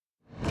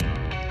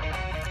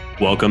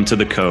Welcome to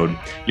The Code,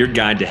 your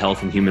guide to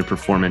health and human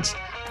performance.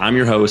 I'm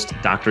your host,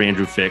 Dr.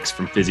 Andrew Fix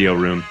from Physio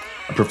Room,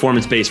 a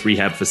performance-based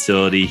rehab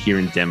facility here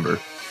in Denver.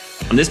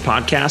 On this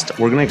podcast,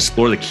 we're going to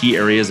explore the key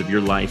areas of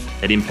your life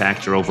that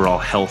impact your overall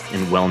health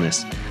and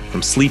wellness,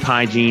 from sleep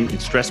hygiene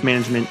and stress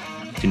management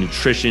to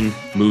nutrition,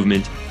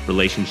 movement,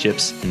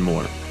 relationships, and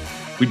more.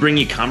 We bring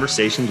you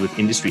conversations with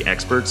industry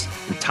experts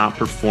and top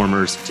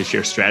performers to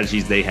share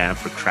strategies they have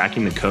for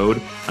cracking the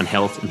code on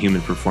health and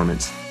human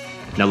performance.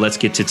 Now let's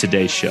get to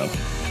today's show.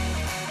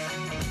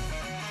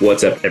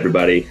 What's up,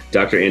 everybody?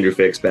 Dr. Andrew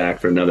Fix back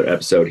for another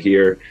episode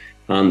here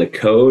on The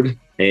Code.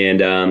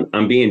 And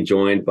I'm being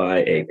joined by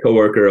a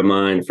coworker of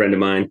mine, a friend of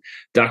mine,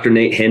 Dr.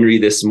 Nate Henry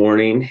this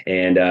morning.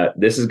 And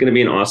this is going to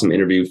be an awesome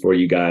interview for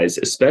you guys,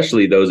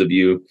 especially those of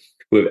you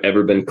who have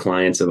ever been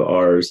clients of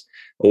ours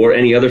or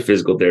any other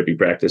physical therapy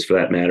practice for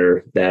that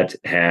matter that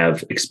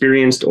have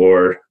experienced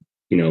or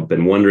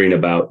been wondering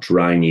about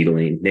dry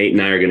needling. Nate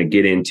and I are going to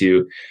get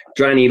into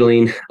dry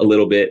needling a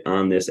little bit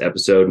on this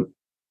episode.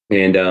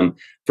 And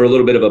for a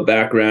little bit of a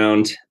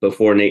background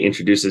before Nate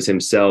introduces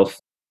himself,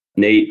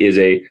 Nate is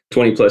a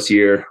 20 plus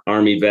year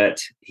Army vet.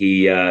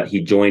 He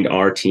joined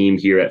our team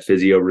here at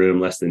Physio Room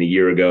less than a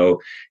year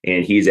ago,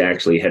 and he's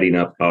actually heading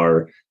up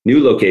our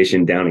new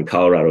location down in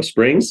Colorado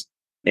Springs.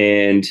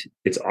 And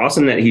it's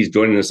awesome that he's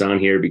joining us on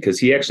here because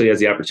he actually has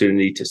the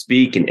opportunity to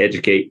speak and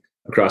educate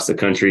across the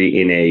country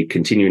in a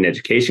continuing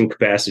education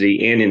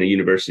capacity and in a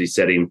university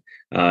setting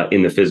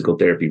in the physical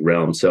therapy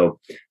realm. So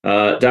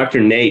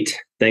Dr. Nate,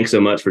 thanks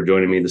so much for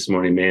joining me this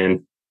morning,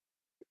 man.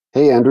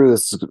 Hey, Andrew,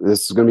 this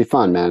is going to be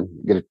fun, man.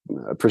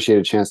 Appreciate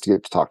a chance to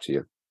get to talk to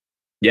you.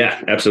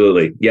 Yeah,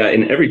 absolutely. Yeah.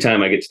 And every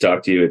time I get to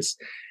talk to you,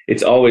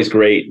 it's always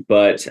great,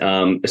 but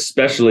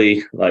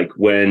especially like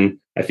when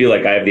I feel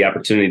like I have the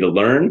opportunity to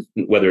learn,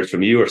 whether it's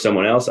from you or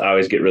someone else, I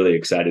always get really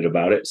excited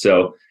about it.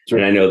 So, sure.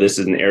 And I know this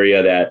is an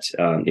area that,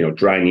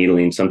 dry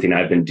needling, something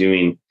I've been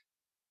doing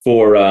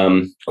for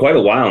quite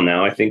a while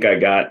now. I think I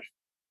got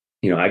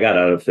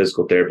out of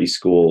physical therapy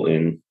school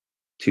in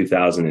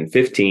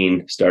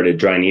 2015, started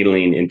dry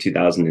needling in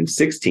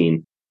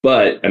 2016.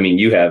 But I mean,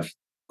 you have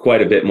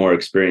quite a bit more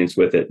experience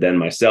with it than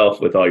myself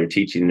with all your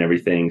teaching and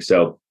everything.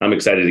 So I'm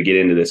excited to get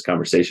into this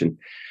conversation.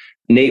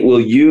 Nate,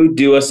 will you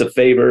do us a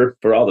favor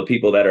for all the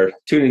people that are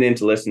tuning in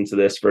to listen to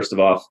this? First of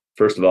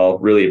all,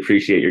 really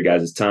appreciate your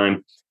guys'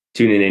 time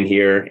tuning in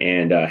here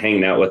and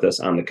hanging out with us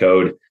on The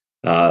Code.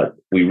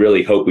 We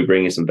really hope we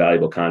bring you some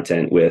valuable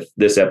content with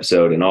this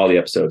episode and all the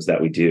episodes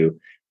that we do.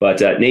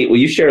 But Nate, will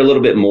you share a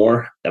little bit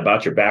more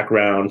about your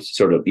background,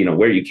 sort of,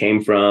 where you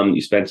came from?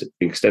 You spent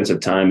extensive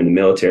time in the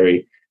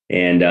military.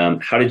 And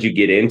how did you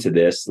get into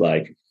this,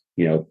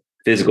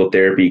 physical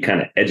therapy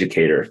kind of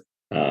educator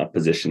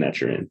position that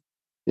you're in?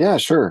 Yeah,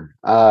 sure.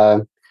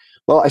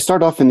 Well, I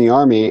started off in the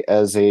Army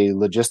as a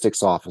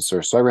logistics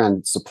officer. So I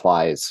ran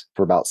supplies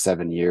for about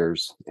 7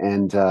 years.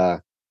 And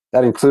that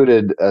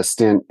included a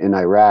stint in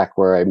Iraq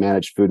where I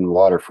managed food and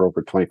water for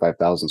over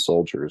 25,000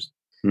 soldiers.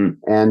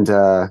 And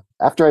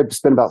after I'd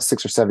spent about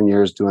 6 or 7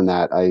 years doing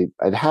that,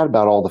 I'd had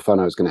about all the fun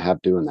I was going to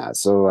have doing that.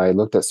 So I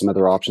looked at some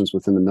other options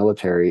within the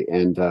military,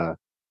 and the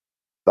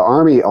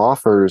Army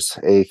offers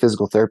a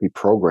physical therapy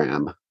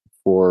program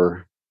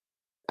for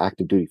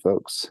active duty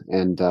folks.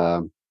 And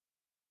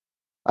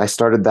I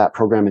started that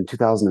program in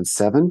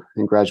 2007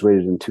 and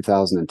graduated in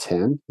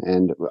 2010.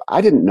 And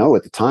I didn't know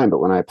at the time, but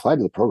when I applied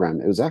to the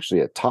program, it was actually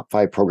a top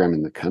 5 program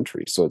in the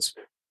country. So it's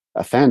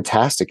a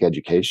fantastic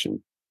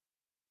education.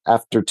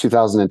 After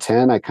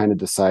 2010, I kind of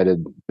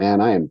decided,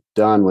 man, I am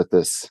done with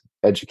this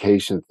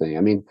education thing.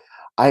 I mean,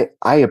 I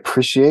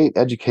appreciate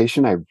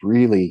education. I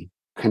really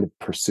kind of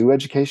pursue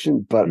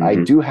education, but I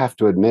do have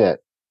to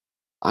admit,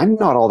 I'm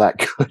not all that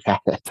good at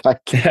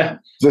it.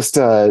 Just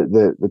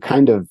the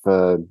kind of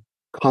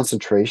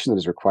concentration that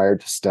is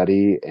required to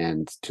study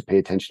and to pay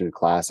attention to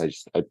class.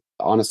 I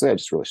honestly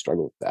just really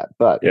struggle with that.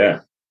 But yeah,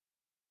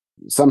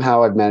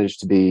 somehow I've managed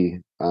to be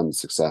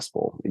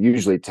successful. It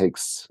usually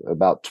takes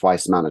about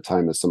twice the amount of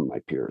time as some of my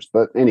peers.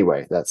 But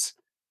anyway, that's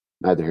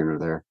neither here nor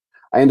there.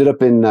 I ended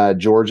up in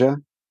Georgia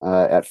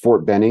at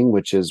Fort Benning,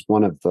 which is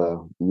one of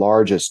the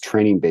largest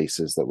training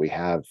bases that we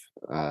have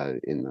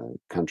in the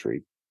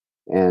country.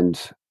 And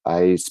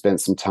I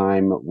spent some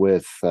time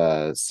with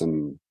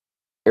some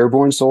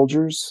airborne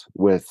soldiers,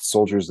 with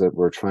soldiers that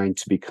were trying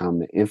to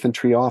become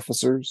infantry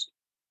officers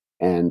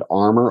and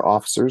armor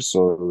officers.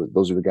 So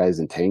those are the guys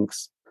in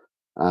tanks.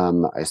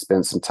 I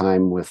spent some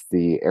time with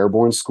the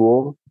airborne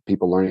school,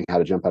 people learning how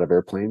to jump out of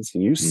airplanes.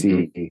 And you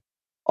see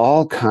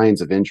all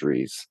kinds of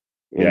injuries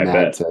in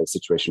that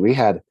situation. We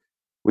had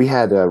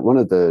one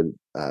of the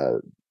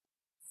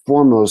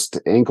foremost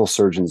ankle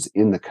surgeons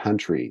in the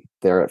country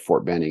there at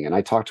Fort Benning. And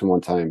I talked to him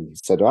one time. He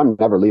said, I'm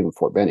never leaving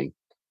Fort Benning.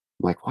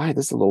 I'm like, why?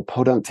 This is a little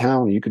podunk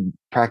town. You could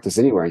practice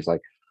anywhere. He's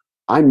like,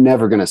 I'm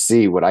never going to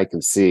see what I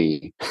can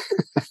see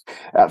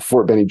at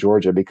Fort Benning,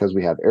 Georgia, because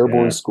we have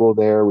airborne school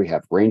there. We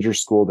have Ranger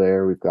school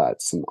there. We've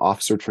got some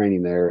officer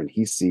training there. And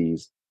he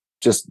sees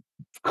just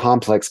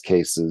complex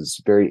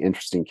cases, very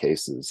interesting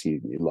cases. He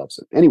loves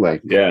it.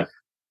 Anyway. Yeah.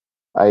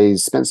 I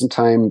spent some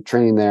time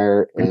training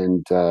there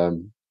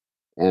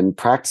and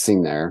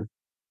practicing there,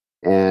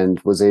 and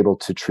was able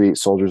to treat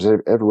soldiers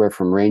everywhere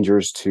from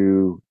rangers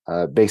to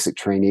basic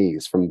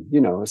trainees, from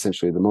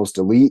essentially the most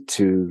elite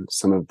to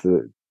some of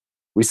the,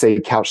 we say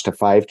couch to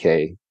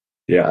 5K.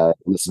 Yeah.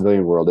 In the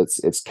civilian world,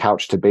 it's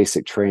couch to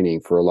basic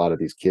training for a lot of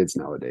these kids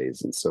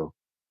nowadays, and so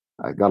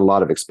I got a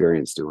lot of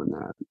experience doing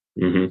that.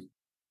 Mm-hmm.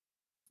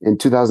 In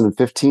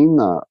 2015,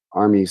 the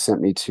Army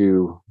sent me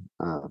to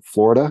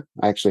Florida.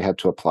 I actually had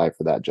to apply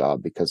for that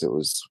job because it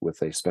was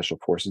with a special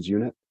forces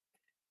unit,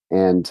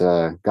 and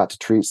got to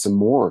treat some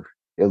more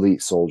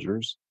elite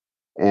soldiers.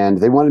 And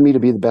they wanted me to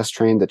be the best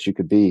trained that you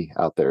could be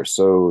out there.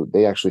 So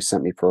they actually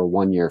sent me for a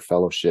 1-year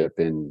fellowship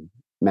in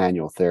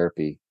manual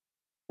therapy.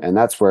 And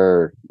that's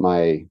where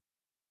my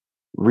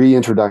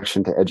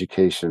reintroduction to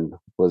education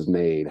was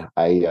made.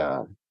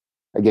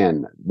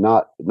 Again,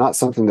 not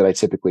something that I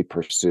typically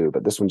pursue,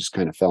 but this one just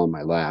kind of fell in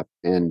my lap.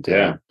 And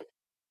Yeah.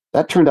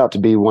 that turned out to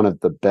be one of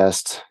the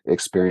best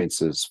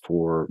experiences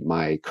for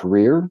my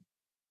career,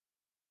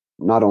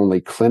 not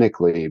only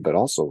clinically, but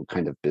also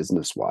kind of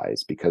business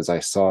wise, because I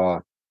saw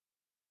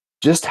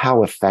just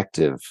how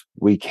effective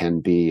we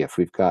can be if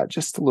we've got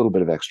just a little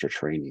bit of extra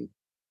training.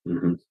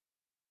 Mm-hmm.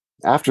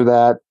 After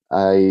that,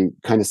 I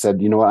kind of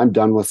said, you know what, I'm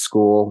done with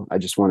school. I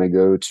just want to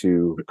go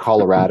to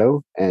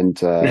Colorado and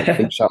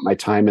finish out my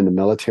time in the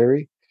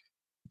military.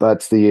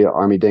 But the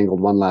Army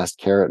dangled one last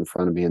carrot in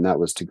front of me, and that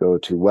was to go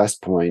to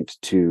West Point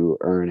to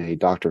earn a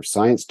Doctor of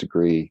Science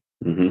degree,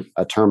 Mm-hmm.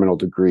 a terminal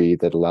degree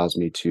that allows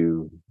me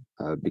to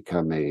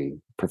become a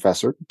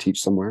professor,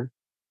 teach somewhere.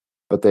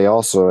 But they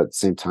also, at the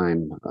same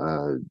time,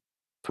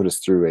 put us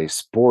through a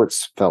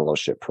sports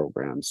fellowship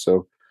program.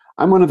 So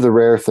I'm one of the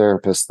rare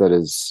therapists that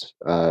is,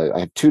 I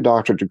have 2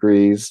 doctorate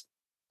degrees.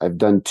 I've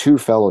done 2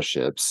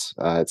 fellowships.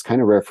 It's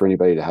kind of rare for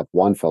anybody to have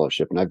 1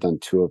 fellowship, and I've done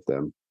 2 of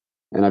them.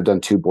 And I've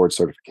done 2 board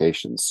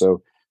certifications.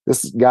 So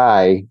this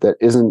guy that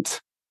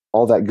isn't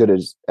all that good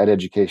at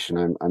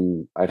education,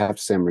 I'd have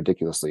to say I'm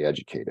ridiculously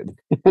educated.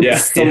 Yeah.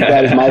 Some of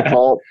that is my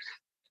fault,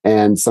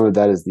 and some of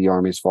that is the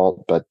Army's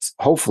fault. But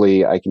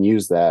hopefully I can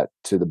use that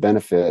to the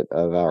benefit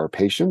of our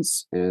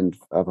patients and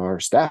of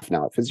our staff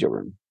now at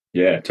PhysioRoom.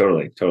 Yeah,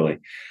 totally.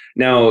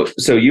 Now,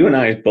 so you and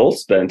I both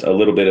spent a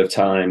little bit of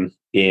time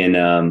in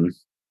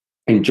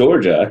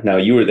Georgia. Now,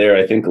 you were there,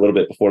 I think, a little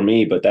bit before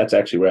me, but that's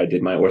actually where I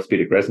did my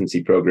orthopedic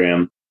residency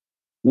program.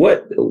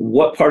 What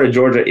part of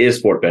Georgia is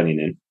Fort Benning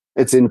in?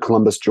 It's in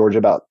Columbus, Georgia,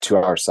 about 2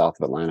 hours south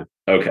of Atlanta.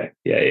 Okay,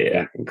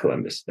 yeah, in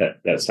Columbus.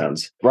 That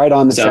sounds right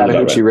on the sounds about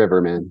Chattahoochee right. River,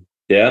 man.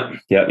 Yeah,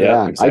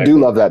 Exactly. I do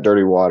love that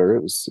dirty water.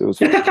 It was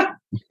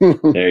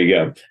There you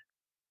go.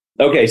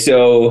 Okay,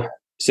 so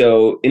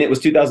and it was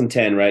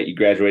 2010, right? You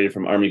graduated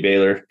from Army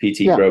Baylor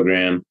PT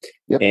program.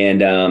 Yep.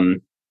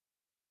 And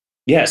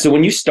so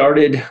when you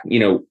started,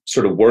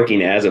 sort of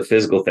working as a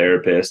physical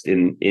therapist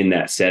in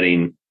that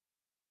setting,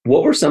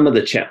 what were some of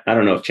the I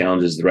don't know if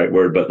challenge is the right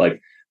word, but like,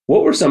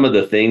 what were some of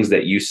the things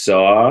that you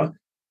saw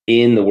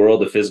in the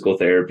world of physical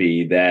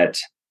therapy that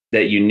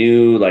you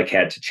knew like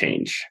had to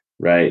change,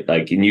 right?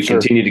 Like, and you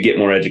continue to get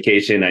more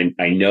education.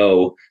 I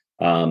know,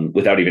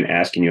 without even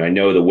asking you, I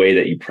know the way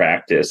that you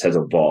practice has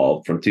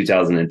evolved from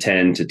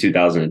 2010 to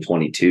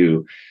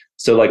 2022.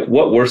 So like,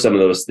 what were some of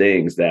those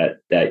things that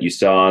you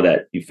saw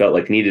that you felt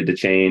like needed to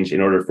change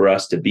in order for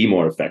us to be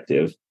more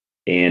effective?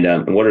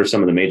 And what are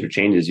some of the major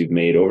changes you've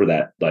made over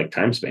that like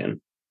time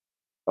span?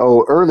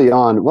 Oh, early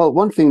on, well,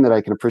 one thing that I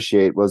can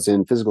appreciate was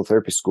in physical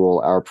therapy school,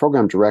 our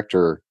program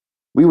director,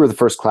 we were the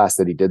first class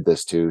that he did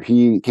this to.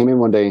 He came in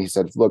one day and he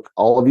said, look,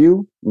 all of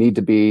you need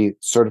to be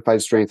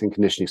certified strength and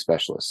conditioning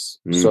specialists.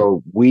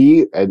 So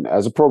and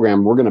as a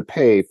program, we're going to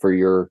pay for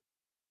your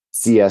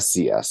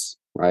CSCS,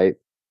 right?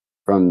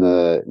 From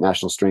the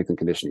National Strength and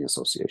Conditioning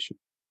Association.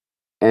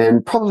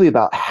 And probably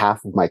about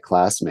half of my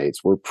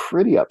classmates were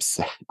pretty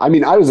upset. I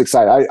mean, I was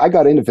excited. I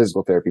got into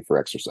physical therapy for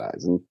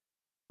exercise,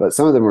 but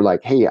some of them were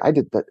like, hey, I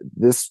did that.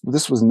 This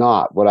was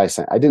not what I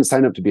signed. I didn't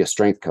sign up to be a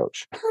strength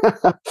coach.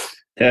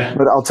 Yeah.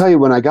 But I'll tell you,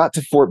 when I got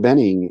to Fort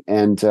Benning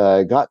and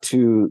got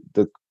to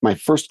my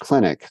first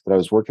clinic that I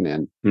was working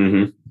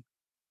in,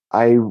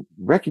 I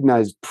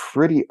recognized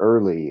pretty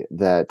early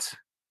that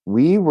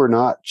we were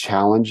not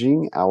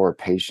challenging our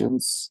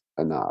patients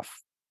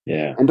enough.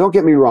 Yeah. And don't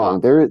get me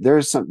wrong,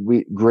 there's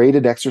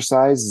graded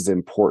exercise is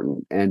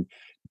important, and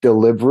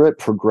deliberate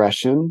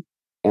progression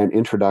and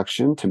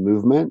introduction to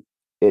movement,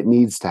 it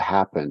needs to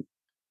happen.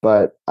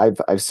 But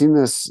I've seen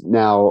this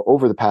now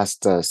over the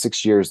past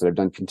 6 years that I've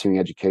done continuing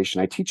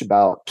education. I teach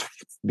about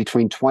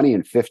between 20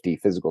 and 50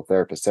 physical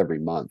therapists every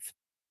month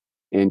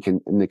in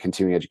the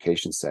continuing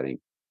education setting.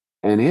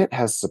 And it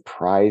has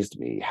surprised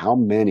me how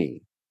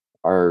many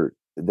are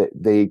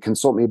they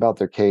consult me about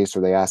their case,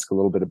 or they ask a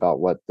little bit about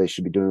what they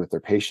should be doing with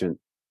their patient.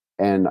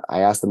 And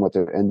I ask them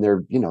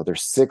they're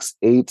 6,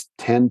 8,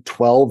 10,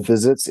 12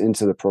 visits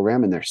into the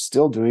program, and they're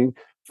still doing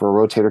for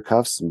rotator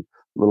cuffs and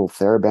little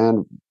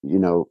TheraBand,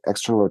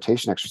 external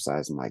rotation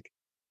exercise. I'm like,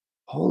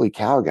 holy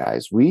cow,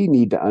 guys, we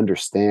need to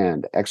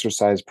understand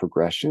exercise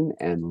progression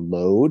and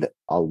load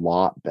a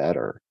lot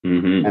better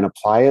Hmm. and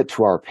apply it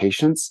to our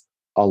patients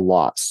a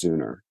lot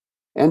sooner.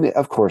 And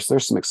of course,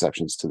 there's some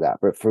exceptions to that,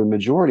 but for the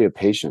majority of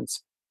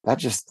patients,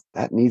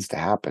 that needs to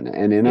happen.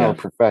 And in our Yeah.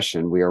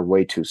 profession, we are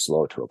way too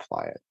slow to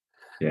apply it.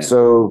 Yeah.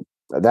 So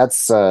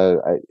that's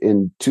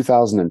in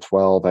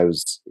 2012. I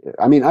was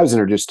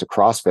introduced to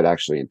CrossFit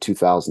actually in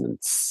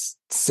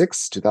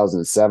 2006,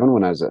 2007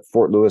 when I was at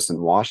Fort Lewis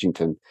in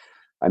Washington.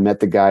 I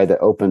met the guy that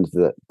opened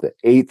the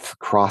eighth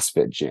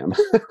CrossFit gym.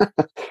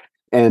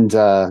 and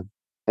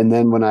and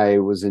then when I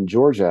was in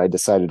Georgia, I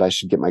decided I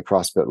should get my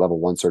CrossFit level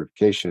 1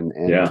 certification.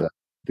 And Yeah.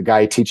 the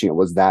guy teaching it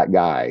was that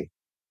guy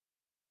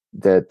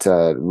that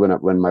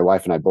when my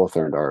wife and I both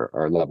earned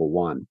our level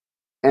 1.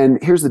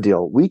 And here's the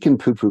deal: we can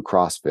poo-poo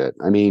CrossFit.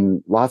 I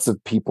mean, lots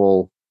of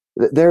people.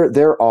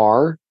 There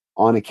are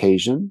on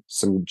occasion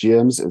some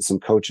gyms and some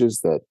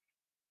coaches that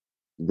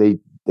they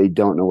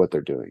don't know what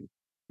they're doing.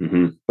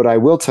 Hmm. But I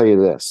will tell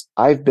you this: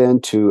 I've been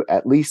to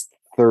at least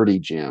 30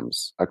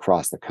 gyms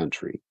across the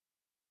country,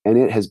 and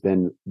it has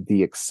been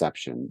the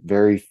exception.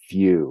 Very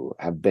few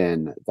have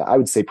been. I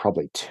would say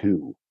probably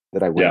 2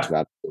 that I went Yeah. to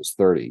out of those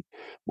 30,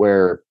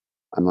 where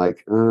I'm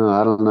like, oh,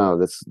 I don't know.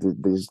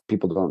 These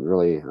people don't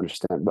really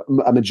understand. But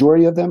a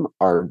majority of them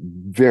are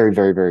very,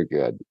 very, very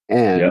good,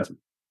 Yeah. and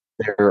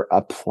they're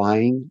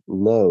applying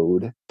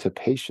load to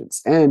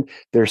patients, and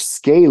they're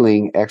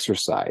scaling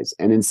exercise.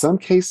 And in some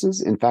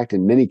cases, in fact,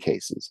 in many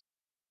cases,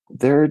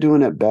 they're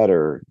doing it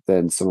better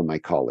than some of my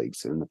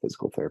colleagues in the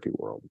physical therapy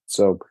world.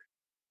 So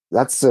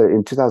that's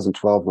in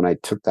 2012 when I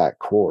took that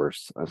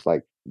course. I was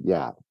like,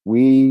 yeah,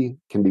 we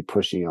can be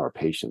pushing our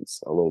patients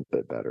a little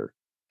bit better.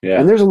 And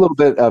Yeah. there's a little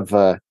bit of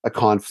a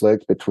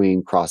conflict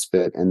between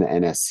CrossFit and the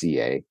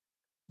NSCA,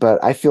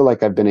 but I feel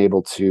like I've been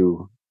able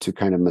to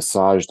kind of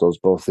massage those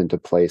both into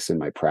place in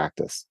my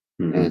practice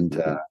Hmm.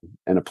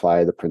 and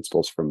apply the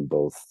principles from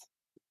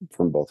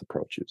both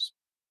approaches.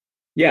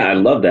 Yeah. I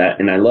love that.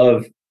 And I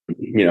love,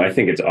 I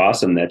think it's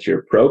awesome that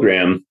your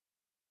program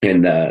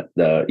and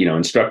the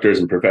instructors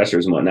and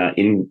professors and whatnot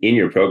in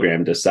your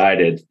program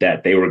decided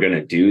that they were going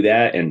to do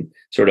that and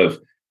sort of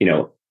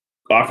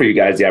offer you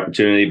guys the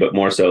opportunity, but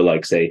more so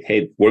like say,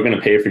 hey, we're going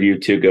to pay for you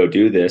to go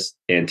do this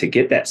and to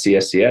get that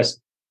CSCS,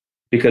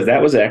 because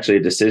that was actually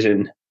a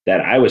decision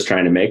that I was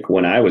trying to make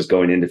when I was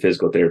going into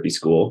physical therapy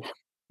school.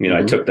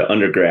 I Hmm. took the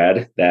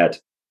undergrad that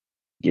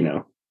you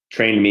know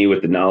trained me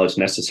with the knowledge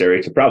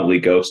necessary to probably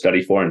go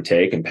study for and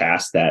take and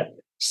pass that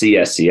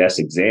CSCS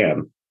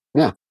exam.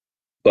 Yeah.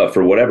 But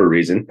for whatever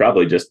reason,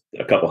 probably just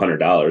a couple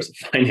 $100 of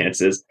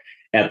finances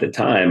at the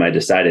time, I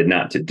decided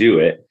not to do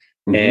it.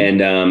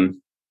 Hmm.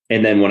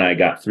 And then when I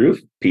got through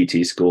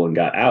PT school and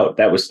got out,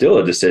 that was still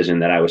a decision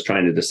that I was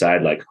trying to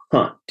decide, like,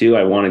 do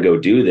I want to go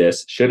do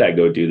this? Should I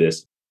go do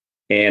this?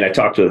 And I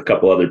talked with a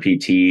couple other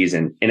PTs,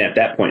 and at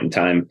that point in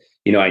time,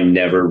 I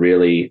never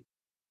really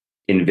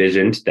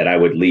envisioned that I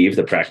would leave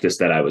the practice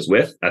that I was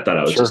with. I thought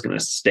I was just Sure. going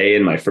to stay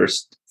in my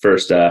first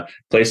place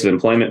of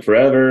employment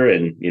forever,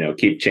 and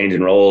keep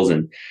changing roles.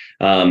 And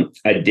I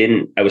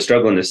was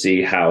struggling to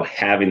see how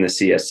having the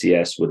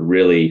CSCS would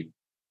really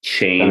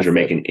change or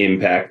make Benefit. an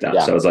impact. So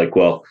Yeah. I was like,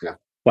 well, Yeah.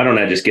 why don't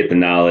I just get the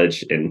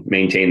knowledge and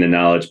maintain the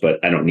knowledge, but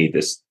I don't need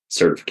this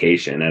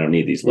certification. I don't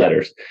need these Yeah.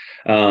 letters.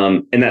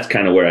 And that's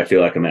kind of where I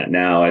feel like I'm at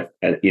now. I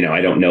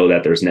don't know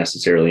that there's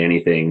necessarily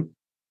anything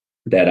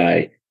that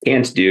I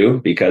can't do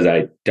because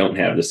I don't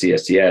have the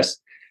CSCS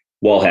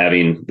while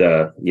having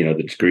the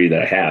degree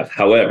that I have.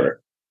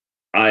 However,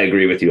 I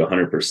agree with you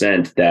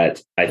 100%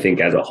 that I think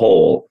as a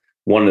whole,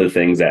 one of the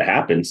things that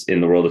happens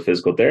in the world of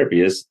physical therapy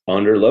is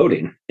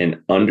underloading and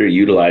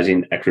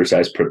underutilizing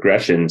exercise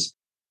progressions.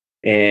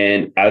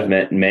 And I've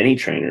met many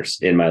trainers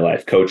in my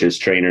life, coaches,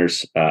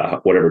 trainers,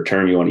 whatever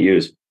term you want to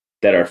use,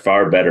 that are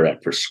far better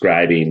at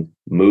prescribing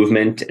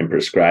movement and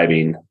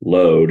prescribing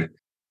load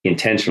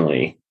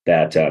intentionally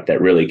that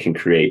really can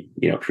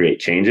create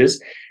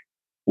changes.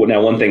 Well,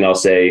 now one thing I'll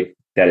say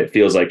that it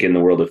feels like in the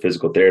world of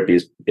physical therapy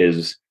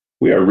is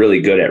we are really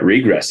good at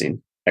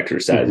regressing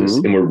exercises,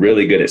 Hmm. and we're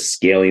really good at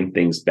scaling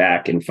things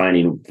back and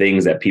finding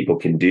things that people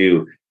can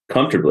do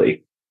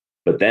comfortably.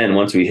 But then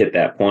once we hit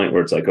that point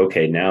where it's like,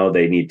 okay, now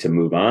they need to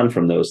move on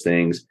from those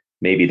things,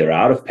 maybe they're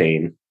out of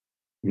pain.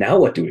 Now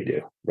what do we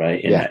do?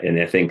 Right. And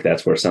Yeah. I think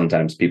that's where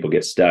sometimes people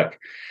get stuck.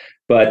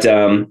 But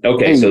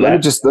okay, Hey, so let me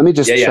that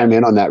just yeah, chime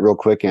in on that real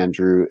quick,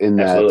 Andrew, in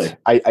that absolutely.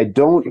 I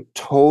don't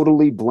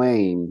totally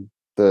blame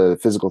the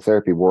physical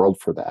therapy world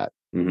for that.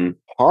 Hmm.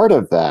 Part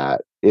of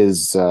that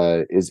is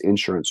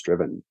insurance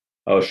driven.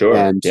 Oh, sure.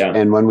 Yeah.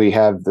 And when we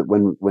have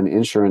when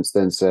insurance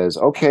then says,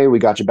 okay, we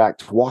got you back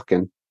to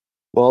walking,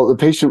 well, the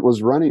patient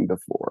was running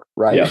before,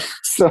 right? Yeah.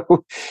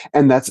 So,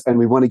 and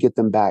we want to get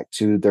them back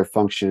to their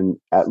function,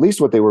 at least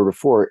what they were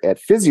before at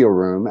physio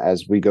room,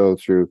 as we go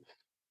through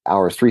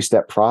our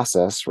 3-step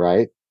process,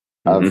 right?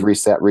 Of Hmm.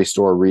 reset,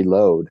 restore,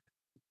 reload.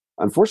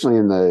 Unfortunately,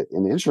 in the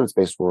insurance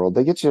based world,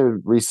 they get you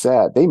to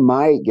reset. They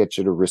might get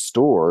you to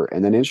restore,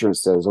 and then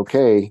insurance says,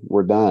 "Okay,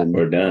 we're done,"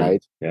 We're done.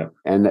 right? Yeah.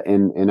 And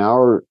in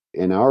our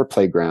in our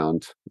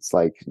playground, it's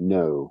like,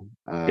 no,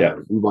 Yeah.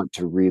 we want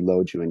to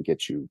reload you and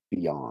get you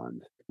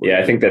beyond. Yeah,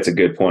 I think that's a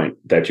good point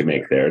that you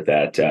make there.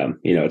 That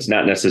it's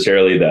not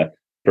necessarily the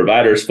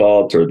provider's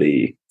fault or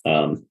the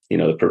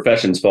the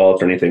profession's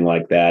fault or anything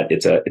like that.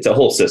 It's a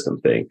whole system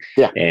thing,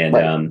 Yeah, and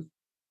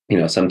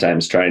right.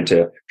 sometimes trying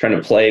to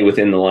play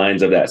within the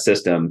lines of that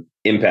system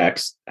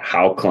impacts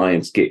how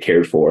clients get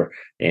cared for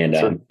and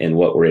Sure. and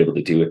what we're able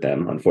to do with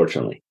them.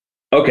 Unfortunately.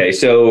 Okay,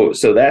 so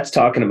that's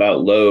talking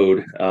about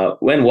load.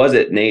 When was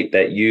it, Nate,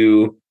 that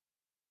you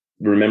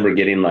remember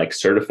getting like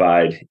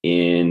certified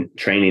in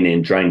training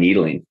in dry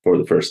needling for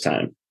the first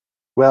time?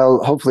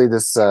 Well, hopefully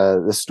this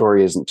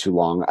story isn't too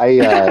long.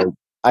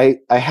 I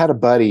had a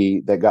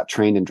buddy that got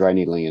trained in dry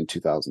needling in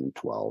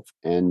 2012,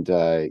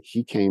 and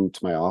he came to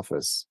my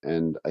office,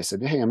 and I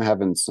said, "Hey, I'm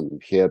having some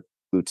hip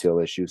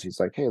gluteal issues." He's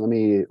like, "Hey, let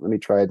me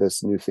try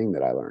this new thing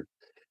that I learned."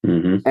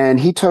 Mm-hmm. And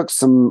he took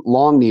some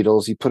long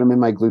needles, he put them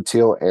in my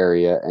gluteal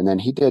area, and then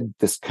he did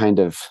this kind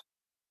of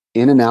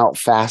in and out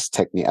fast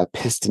technique, a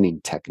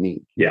pistoning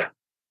technique. Yeah.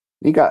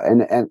 He got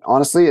and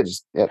honestly,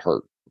 it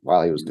hurt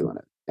while he was doing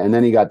it. And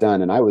then he got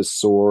done, and I was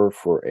sore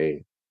for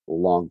a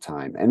long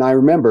time. And I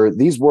remember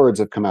these words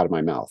have come out of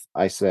my mouth.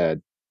 I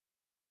said,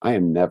 "I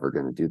am never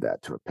going to do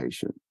that to a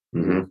patient."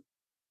 You Mm-hmm. know.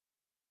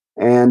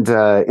 And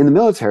in the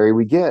military,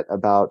 we get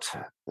about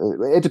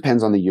it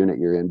depends on the unit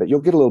you're in, but you'll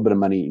get a little bit of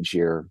money each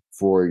year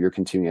for your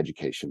continuing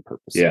education Yeah.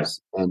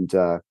 purposes. And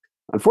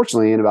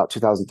unfortunately, in about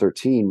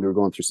 2013, we were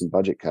going through some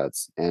budget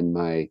cuts, and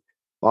my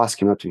boss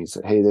came up to me and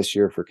said, "Hey, this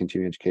year for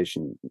continuing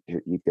education,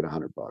 you get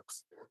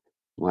 $100."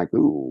 I'm like,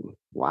 "Ooh,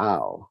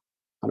 wow,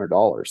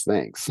 $100,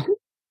 thanks."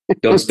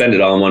 Don't spend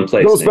it all in one Don't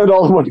place, Nate. spend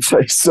all in one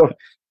place. So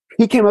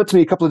he came up to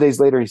me a couple of days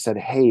later and he said,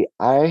 "Hey,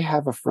 I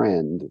have a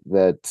friend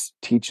that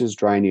teaches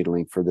dry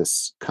needling for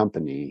this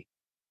company,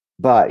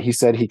 but he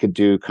said he could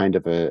do kind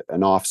of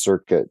an off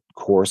circuit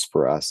course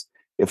for us.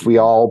 If we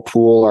all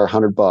pool our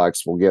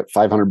 $100, we'll get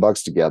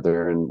 $500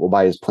 together and we'll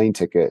buy his plane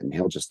ticket and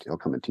he'll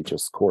come and teach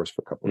us the course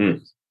for a couple of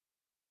days."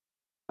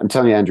 I'm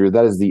telling you, Andrew,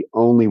 that is the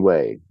only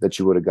way that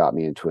you would have got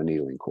me into a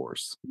needling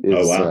course Oh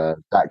is wow.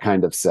 that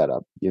kind of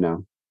setup,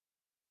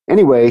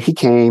 Anyway, he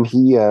came,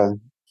 he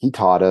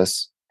taught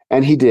us,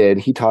 and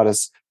he taught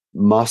us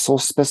muscle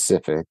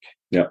specific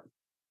Yeah.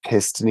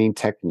 pistoning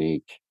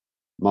technique,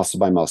 muscle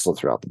by muscle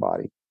throughout the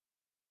body.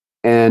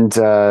 And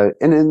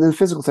in the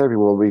physical therapy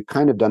world, we've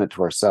kind of done it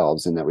to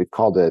ourselves in that we've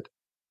called it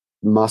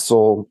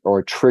muscle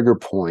or trigger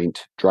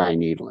point dry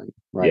needling,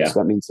 right? Yeah. So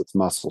that means it's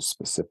muscle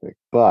specific.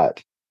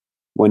 But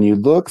when you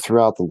look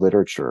throughout the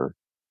literature,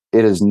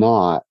 it is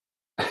not,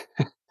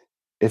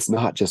 it's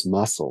not just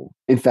muscle.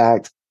 In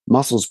fact,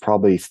 muscle is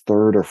probably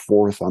third or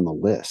fourth on the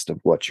list of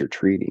what you're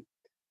treating.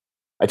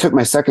 I took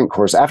my second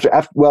course after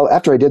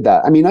I did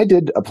that. I mean, I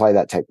did apply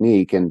that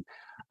technique and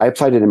I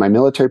applied it in my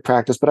military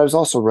practice, but I was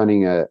also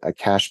running a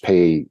cash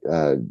pay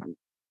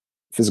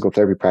physical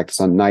therapy practice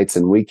on nights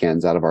and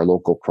weekends out of our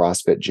local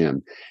CrossFit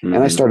gym. And I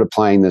Mm-hmm. started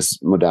applying this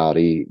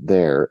modality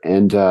there.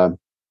 And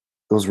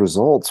those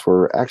results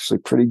were actually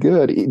pretty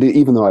good,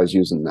 even though I was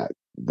using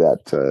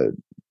that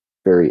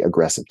very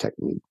aggressive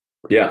technique.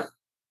 Yeah.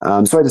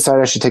 So I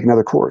decided I should take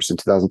another course. In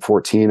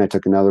 2014, I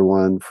took another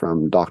one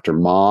from Dr.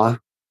 Ma.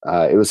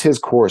 It was his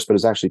course, but it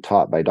was actually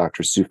taught by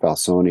Dr. Sue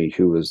Falsoni,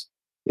 who was,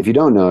 if you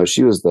don't know,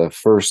 she was the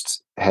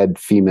first head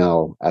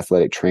female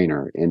athletic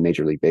trainer in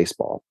Major League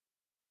Baseball.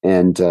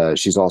 And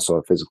she's also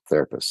a physical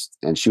therapist.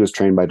 And she was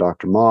trained by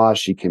Dr. Ma.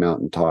 She came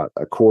out and taught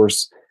a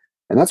course.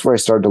 And that's where I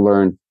started to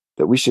learn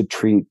that we should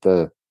treat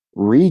the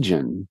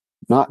region,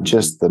 not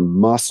just the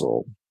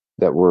muscle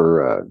that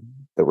we're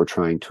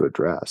trying to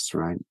address,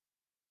 right?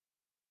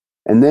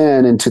 And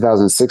then in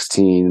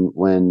 2016,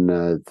 when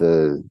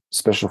the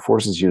Special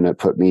Forces Unit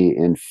put me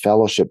in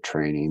fellowship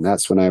training,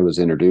 that's when I was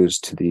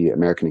introduced to the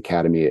American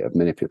Academy of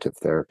Manipulative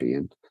Therapy.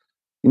 And,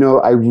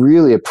 I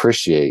really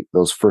appreciate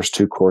those first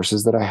two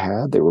courses that I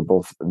had. They were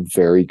both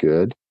very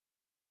good.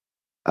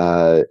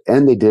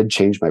 And they did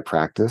change my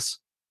practice.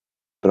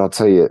 But I'll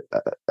tell you,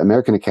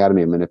 American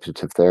Academy of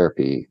Manipulative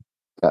Therapy,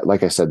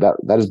 like I said, that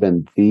has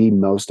been the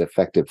most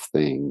effective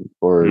thing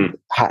or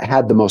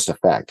had the most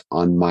effect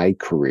on my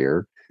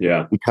career.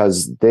 Yeah.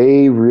 Because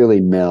they really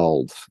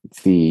meld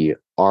the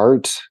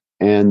art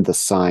and the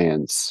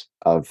science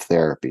of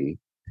therapy.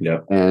 Yeah.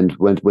 And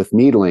with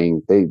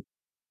needling, they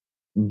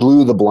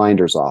blew the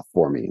blinders off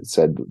for me and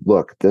said,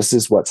 "Look, this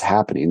is what's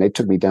happening." They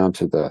took me down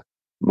to the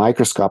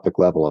microscopic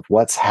level of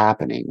what's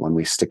happening when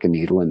we stick a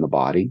needle in the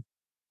body.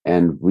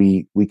 And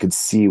we could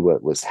see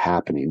what was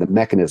happening, the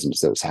mechanisms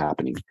that was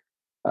happening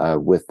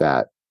with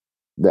the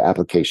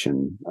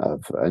application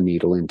of a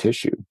needle in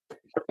tissue.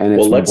 And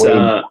it's way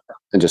more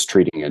than just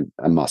treating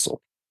a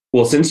muscle.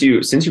 Well, since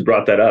you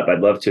brought that up, I'd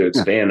love to Yeah.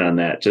 expand on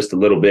that just a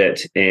little bit.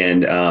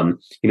 And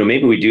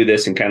maybe we do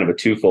this in kind of a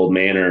twofold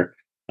manner.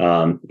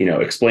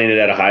 Explain it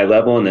at a high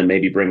level and then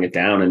maybe bring it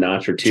down a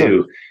notch or two.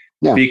 Sure.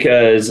 Yeah.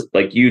 Because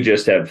like you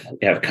just have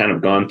kind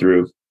of gone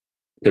through,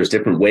 there's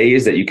different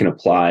ways that you can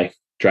apply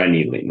dry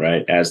needling,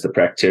 right? As the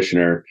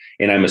practitioner.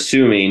 And I'm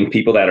assuming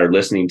people that are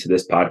listening to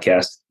this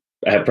podcast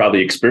have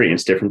probably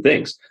experienced different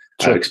things.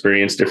 Sure. I've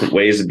experienced different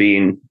ways of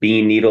being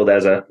needled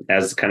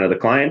as kind of the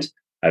client.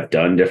 I've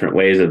done different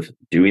ways of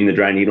doing the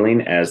dry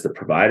needling as the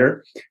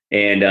provider.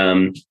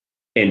 And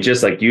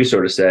just like you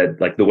sort of said,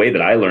 like the way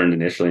that I learned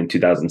initially in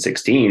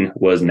 2016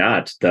 was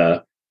not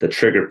the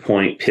trigger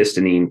point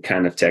pistoning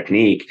kind of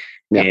technique.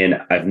 Yeah.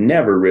 And I've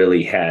never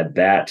really had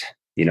that,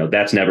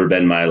 that's never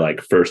been my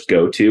like first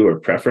go-to or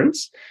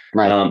preference.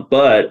 Right.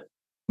 But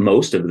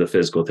most of the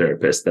physical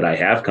therapists that I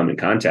have come in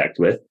contact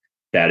with,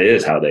 that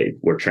is how they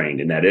were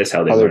trained, and that is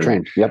how they're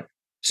trained. Yep.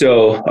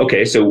 So,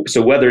 okay. So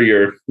whether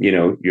you're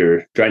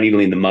dry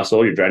needling the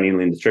muscle, you're dry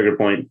needling the trigger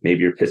point, maybe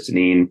you're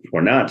pistoning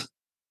or not,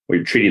 or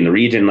you're treating the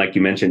region, like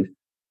you mentioned.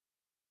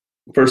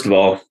 First of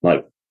all,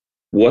 like,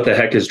 what the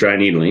heck is dry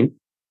needling?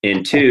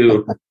 And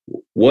two,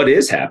 what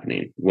is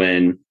happening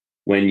when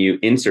you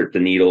insert the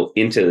needle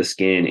into the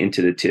skin,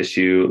 into the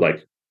tissue?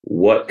 Like,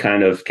 what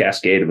kind of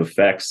cascade of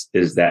effects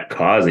is that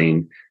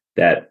causing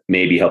that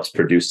maybe helps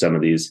produce some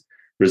of these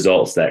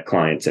results that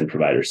clients and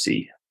providers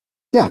see?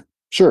 Yeah,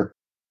 sure.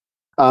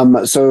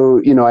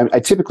 So, I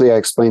typically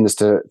explain this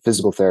to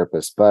physical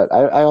therapists, but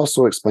I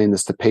also explain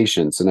this to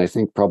patients. And I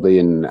think probably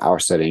in our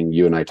setting,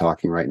 you and I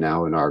talking right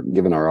now, and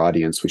given our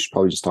audience, we should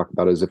probably just talk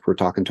about it as if we're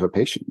talking to a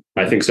patient.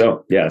 I think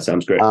so. Yeah,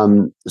 sounds great.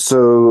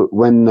 So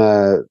when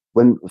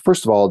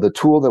first of all, the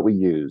tool that we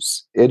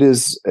use, it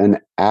is an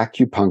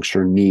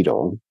acupuncture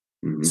needle.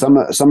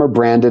 Mm-hmm. Some are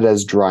branded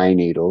as dry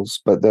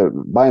needles, but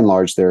by and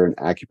large, they're an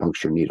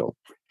acupuncture needle.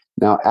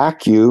 Now,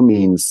 acu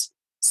means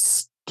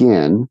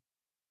skin.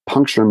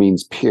 Puncture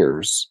means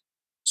pierce.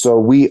 So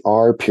we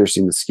are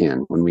piercing the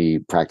skin when we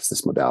practice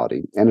this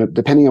modality. And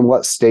depending on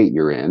what state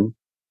you're in,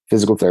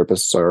 physical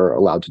therapists are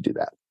allowed to do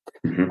that.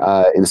 Mm-hmm.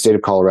 In the state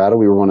of Colorado,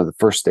 we were one of the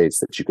first states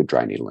that you could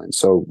dry needle in.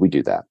 So we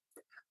do that.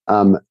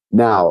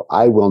 Now,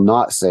 I will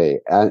not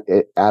say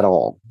at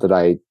all that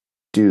I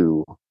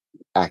do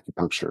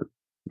acupuncture.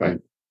 Right.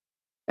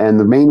 And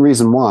the main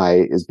reason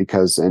why is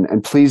because,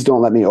 and please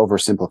don't let me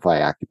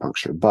oversimplify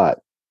acupuncture, but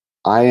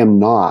I am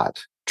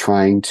not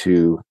trying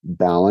to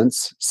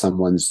balance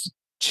someone's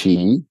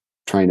chi,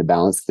 trying to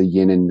balance the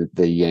yin and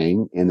the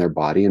yang in their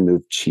body and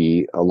move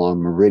chi along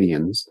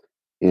meridians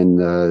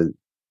according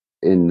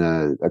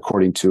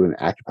to an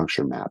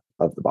acupuncture map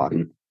of the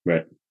body.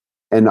 Right.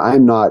 And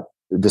I'm not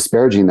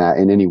disparaging that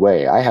in any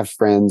way. I have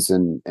friends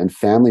and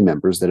family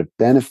members that have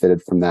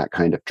benefited from that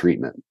kind of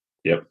treatment.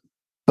 Yep.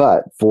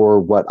 But for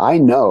what I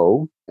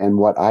know and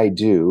what I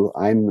do,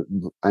 I'm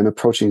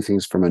approaching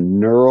things from a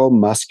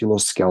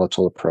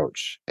neuromusculoskeletal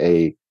approach,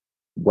 a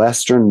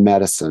Western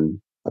medicine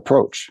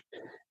approach,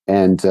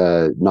 and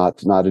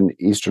not an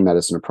Eastern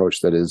medicine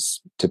approach that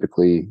is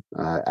typically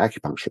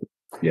acupuncture.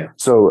 Yeah.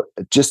 So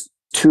just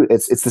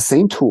it's the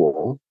same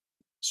tool,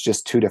 it's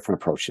just two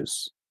different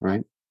approaches,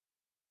 right?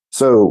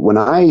 So when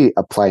I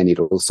apply a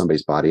needle to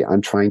somebody's body,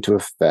 I'm trying to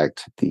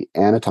affect the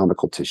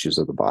anatomical tissues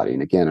of the body.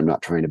 And again, I'm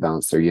not trying to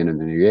balance their yin and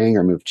their yang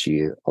or move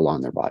chi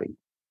along their body.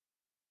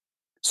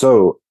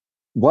 So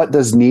what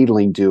does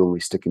needling do when we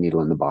stick a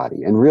needle in the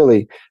body? And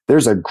really,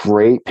 there's a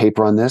great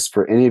paper on this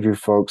for any of you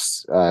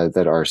folks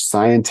that are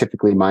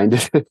scientifically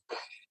minded.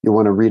 You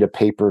want to read a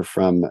paper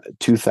from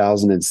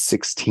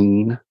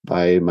 2016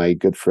 by my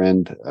good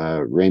friend,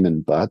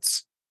 Raymond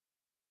Butts.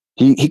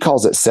 He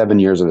calls it 7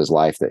 years of his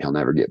life that he'll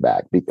never get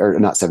back. Or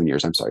not 7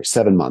 years, I'm sorry,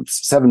 7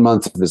 months. 7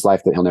 months of his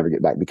life that he'll never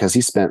get back, because he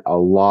spent a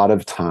lot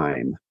of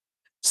time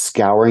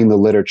scouring the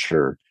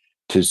literature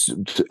to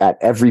at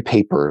every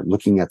paper,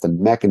 looking at the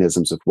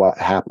mechanisms of what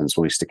happens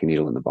when we stick a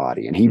needle in the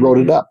body. And he wrote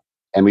it up,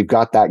 and we've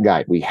got that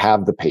guide. We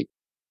have the paper.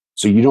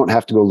 So you don't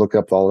have to go look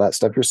up all that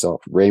stuff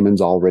yourself.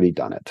 Raymond's already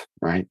done it,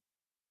 right?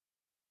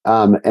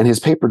 And his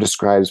paper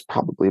describes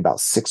probably about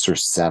 6 or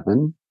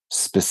 7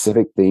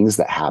 specific things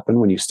that happen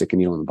when you stick a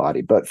needle in the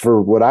body. But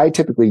for what I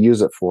typically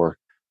use it for,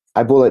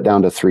 I boil it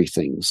down to 3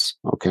 things,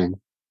 okay?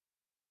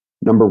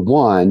 Number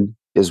 1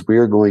 is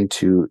we're going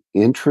to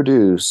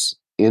introduce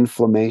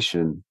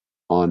inflammation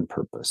on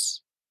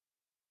purpose.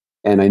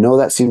 And I know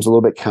that seems a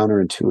little bit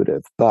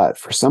counterintuitive, but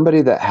for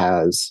somebody that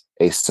has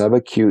a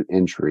subacute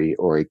injury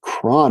or a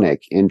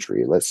chronic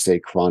injury, let's say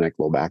chronic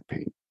low back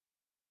pain,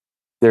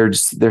 they're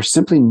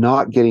simply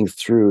not getting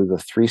through the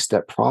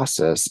 3-step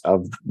process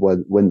of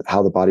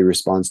how the body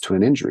responds to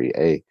an injury.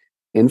 A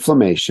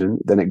inflammation,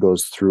 then it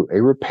goes through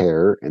a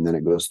repair, and then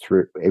it goes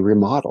through a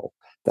remodel.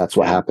 That's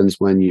what happens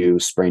when you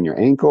sprain your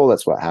ankle.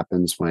 That's what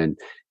happens when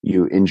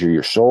you injure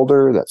your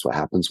shoulder. That's what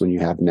happens when you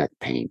have neck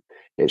pain.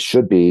 It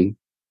should be,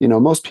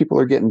 most people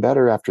are getting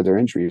better after their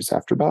injuries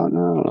after about,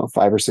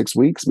 5 or 6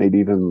 weeks, maybe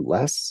even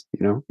less,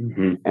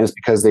 and it's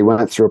because they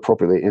went through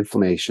appropriately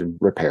inflammation,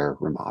 repair,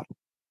 remodel.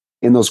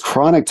 In those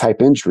chronic type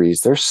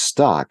injuries, they're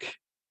stuck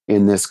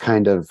in this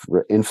kind of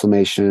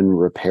inflammation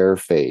repair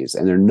phase,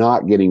 and they're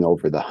not getting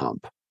over the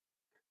hump.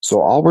 So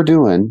all we're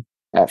doing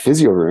at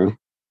PhysioRoom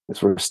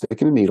is we're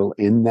sticking a needle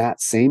in that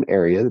same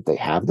area that they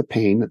have the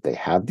pain, that they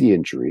have the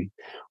injury.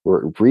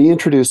 We're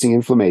reintroducing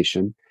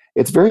inflammation.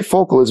 It's very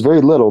focal, it's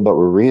very little, but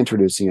we're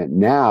reintroducing it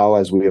now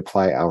as we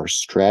apply our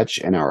stretch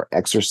and our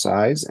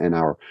exercise and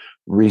our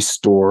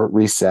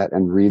reset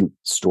and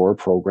restore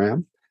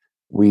program,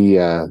 we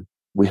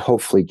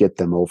hopefully get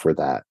them over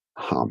that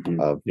hump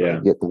of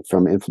get them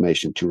from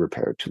inflammation to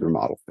repair to the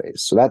remodel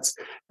phase. So that's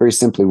very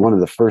simply one of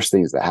the first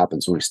things that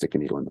happens when we stick a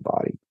needle in the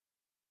body.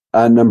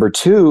 Number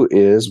two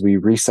is we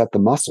reset the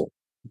muscle,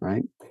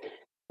 right?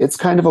 It's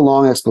kind of a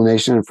long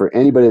explanation. And for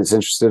anybody that's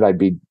interested, I'd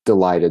be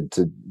delighted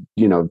to,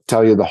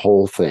 tell you the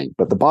whole thing.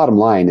 But the bottom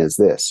line is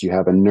this: you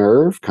have a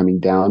nerve coming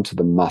down to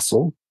the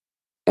muscle,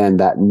 and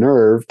that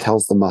nerve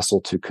tells the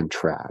muscle to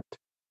contract.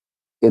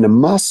 In a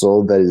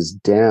muscle that is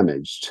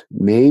damaged,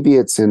 maybe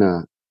it's in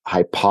a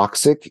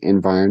hypoxic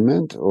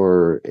environment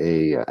or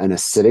an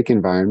acidic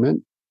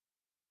environment.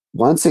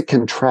 Once it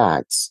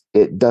contracts,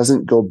 it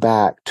doesn't go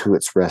back to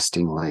its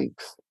resting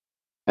length.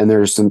 And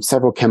there's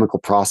several chemical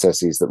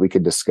processes that we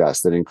could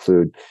discuss that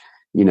include,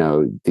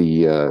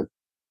 the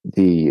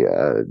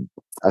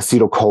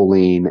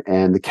acetylcholine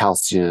and the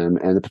calcium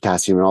and the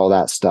potassium and all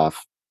that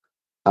stuff.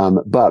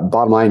 But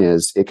bottom line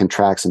is it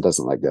contracts and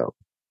doesn't let go.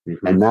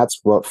 Mm-hmm. And that's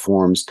what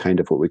forms kind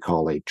of what we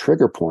call a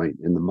trigger point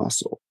in the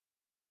muscle.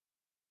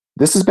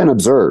 This has been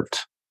observed.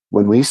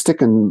 When we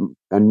stick a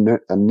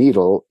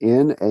needle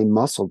in a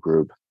muscle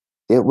group,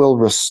 it will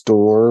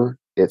restore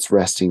its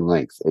resting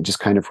length. It just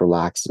kind of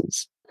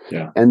relaxes.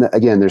 Yeah. And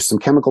again, there's some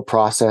chemical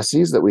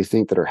processes that we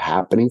think that are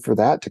happening for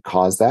that to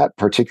cause that.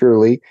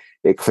 Particularly,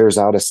 it clears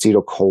out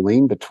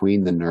acetylcholine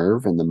between the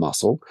nerve and the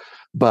muscle.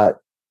 But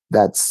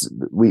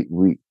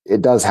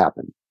it does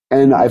happen.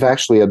 And I've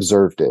actually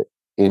observed it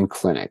in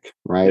clinic,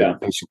 right? Yeah.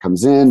 Patient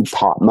comes in,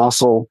 taut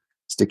muscle,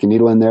 stick a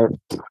needle in there,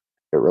 it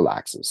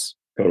relaxes.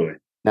 Totally.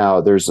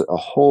 Now, there's a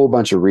whole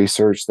bunch of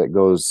research that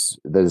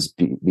is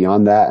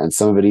beyond that. And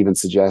some of it even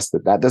suggests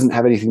that doesn't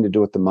have anything to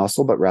do with the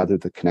muscle, but rather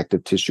the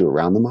connective tissue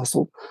around the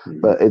muscle. Mm-hmm.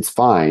 But it's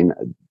fine.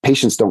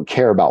 Patients don't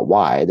care about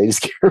why. They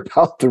just care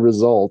about the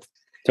result.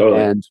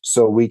 Totally. And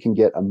so we can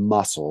get a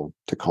muscle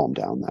to calm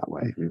down that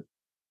way. Mm-hmm.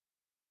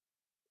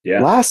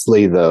 Yeah.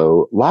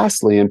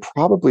 Lastly, and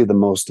probably the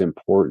most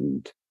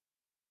important,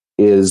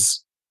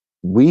 is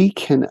we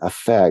can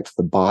affect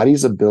the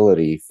body's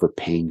ability for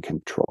pain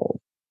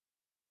control.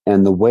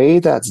 And the way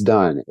that's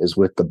done is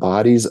with the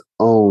body's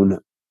own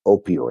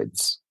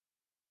opioids.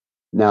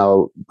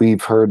 Now,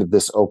 we've heard of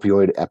this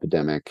opioid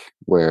epidemic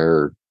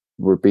where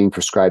we're being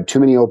prescribed too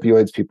many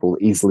opioids. People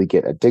easily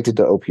get addicted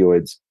to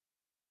opioids.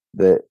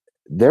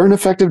 They're an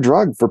effective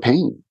drug for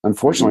pain.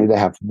 Unfortunately, They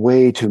have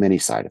way too many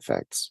side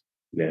effects.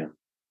 Yeah.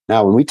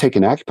 Now, when we take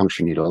an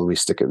acupuncture needle and we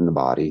stick it in the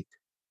body,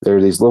 there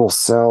are these little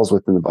cells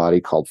within the body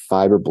called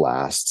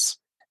fibroblasts.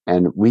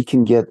 And we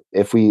can get,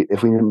 if we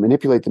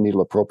manipulate the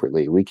needle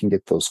appropriately, we can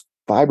get those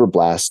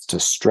fibroblasts to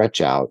stretch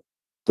out.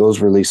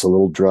 Those release a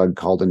little drug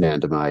called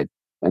anandamide.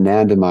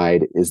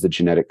 Anandamide is the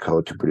genetic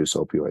code to produce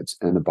opioids,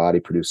 and the body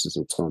produces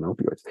its own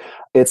opioids.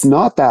 It's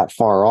not that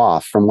far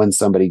off from when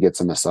somebody gets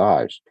a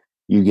massage.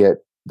 You get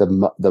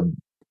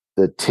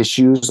the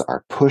tissues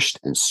are pushed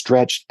and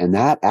stretched, and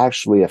that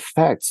actually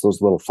affects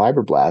those little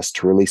fibroblasts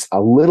to release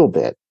a little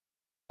bit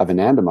of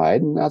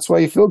anandamide, and that's why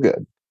you feel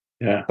good.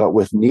 Yeah. But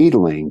with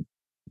needling,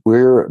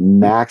 we're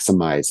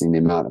maximizing the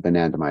amount of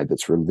anandamide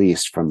that's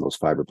released from those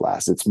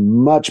fibroblasts. It's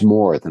much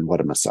more than what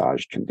a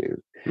massage can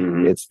do.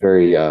 Mm-hmm. It's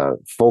very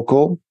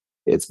focal,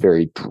 it's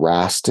very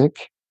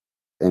drastic,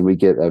 and we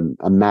get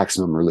a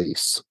maximum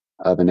release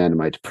of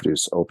anandamide to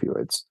produce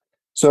opioids.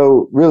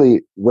 So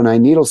really, when I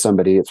needle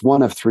somebody, it's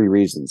one of three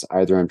reasons.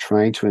 Either I'm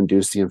trying to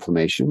induce the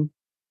inflammation,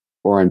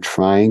 or I'm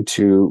trying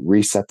to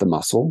reset the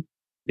muscle,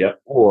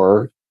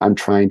 or I'm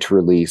trying to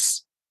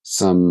release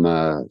some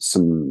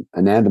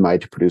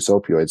anandamide to produce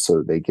opioids so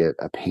that they get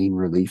a pain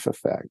relief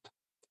effect.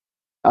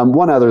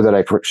 One other that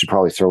I should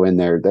probably throw in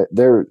there, that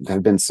there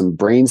have been some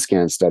brain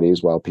scan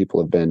studies while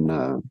people have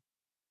been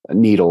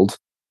needled,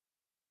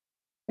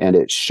 and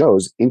it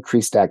shows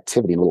increased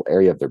activity in a little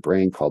area of their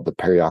brain called the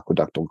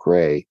periaqueductal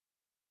gray,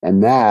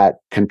 and that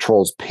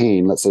controls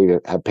pain. Let's say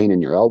you have pain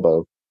in your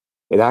elbow,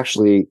 it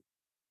actually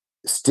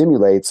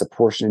stimulates a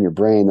portion in your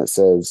brain that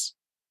says,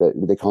 that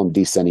they call them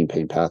descending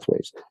pain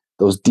pathways.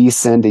 Those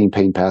descending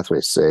pain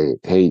pathways say,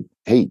 hey,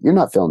 you're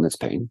not feeling this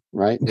pain,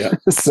 right? Yeah.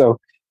 So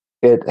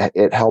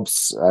it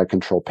helps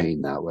control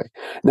pain that way.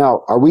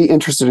 Now, are we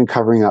interested in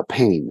covering up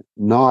pain?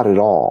 Not at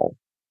all.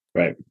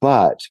 Right.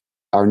 But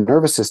our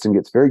nervous system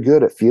gets very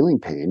good at feeling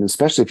pain,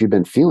 especially if you've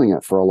been feeling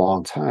it for a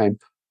long time.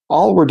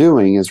 All we're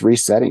doing is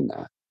resetting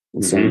that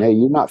and saying, hey,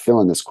 you're not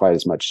feeling this quite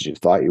as much as you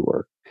thought you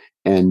were.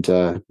 And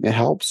it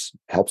helps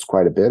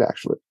quite a bit,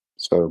 actually.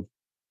 So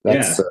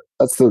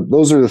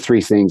those are the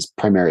three things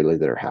primarily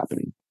that are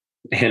happening.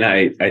 And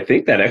I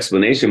think that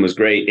explanation was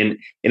great. And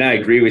I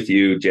agree with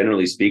you.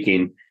 Generally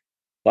speaking,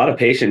 a lot of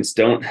patients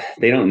don't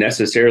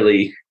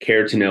necessarily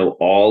care to know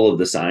all of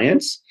the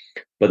science,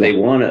 but they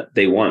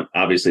want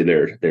obviously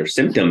their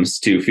symptoms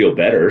to feel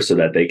better so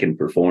that they can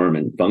perform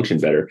and function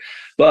better.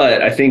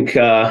 But I think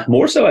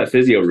more so at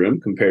Physio Room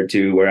compared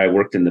to where I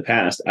worked in the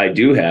past, I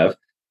do have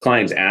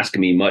clients ask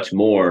me much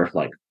more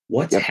like,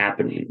 what's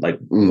happening? Like,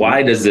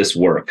 why does this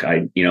work?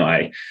 I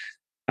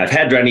I've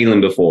had dry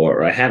needling before,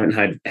 or I haven't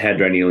had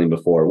dry needling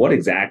before. What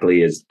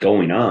exactly is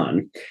going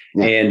on?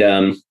 Yeah.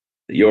 And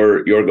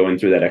your going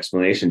through that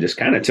explanation just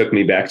kind of took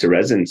me back to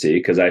residency,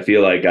 because I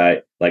feel like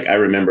I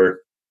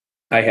remember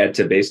I had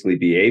to basically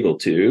be able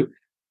to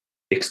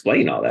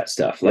explain all that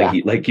stuff,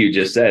 like you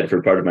just said,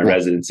 for part of my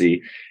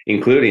residency,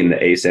 including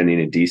the ascending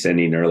and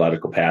descending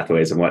neurological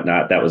pathways and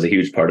whatnot. That was a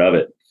huge part of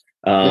it.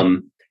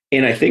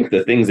 And I think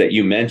the things that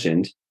you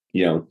mentioned,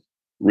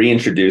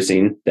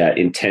 reintroducing that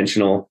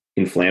intentional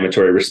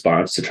inflammatory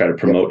response to try to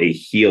promote a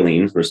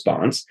healing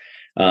response,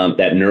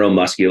 that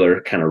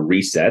neuromuscular kind of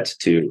reset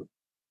to,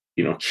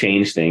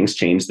 change things,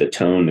 change the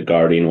tone, the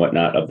guarding,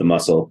 whatnot of the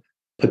muscle,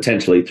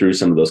 potentially through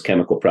some of those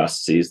chemical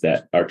processes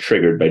that are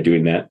triggered by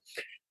doing that,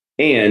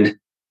 and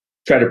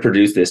try to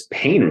produce this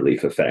pain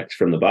relief effect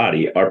from the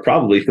body, are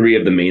probably three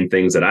of the main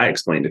things that I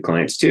explain to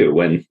clients too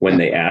when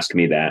they ask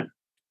me that.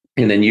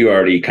 And then you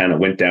already kind of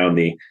went down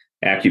the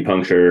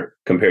acupuncture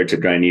compared to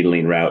dry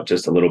needling route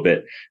just a little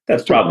bit.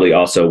 That's probably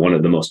also one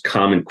of the most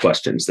common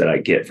questions that I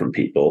get from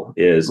people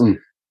is,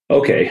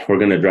 okay, we're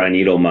going to dry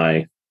needle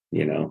my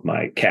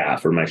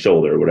calf or my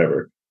shoulder or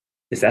whatever.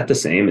 Is that the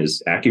same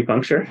as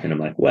acupuncture? And I'm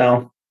like,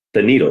 well,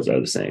 the needles are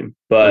the same,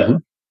 but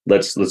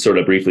let's sort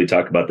of briefly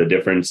talk about the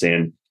difference.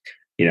 And,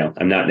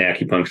 I'm not an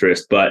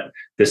acupuncturist, but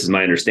this is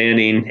my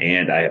understanding,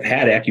 and I have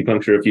had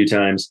acupuncture a few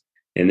times,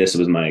 and this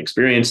was my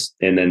experience.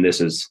 And then this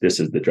is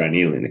the dry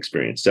needling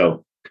experience.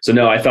 So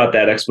no, I thought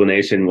that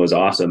explanation was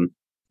awesome.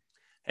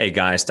 Hey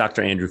guys,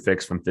 Dr. Andrew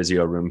Fix from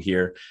Physio Room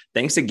here.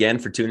 Thanks again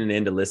for tuning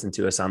in to listen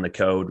to us on The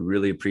Code.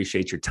 Really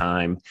appreciate your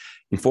time.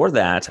 And for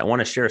that, I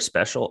want to share a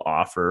special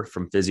offer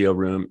from Physio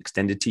Room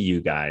extended to you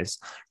guys.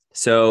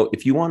 So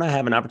if you want to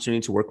have an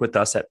opportunity to work with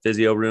us at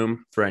Physio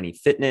Room for any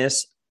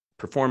fitness,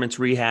 performance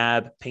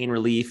rehab, pain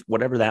relief,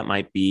 whatever that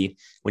might be,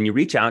 when you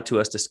reach out to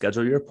us to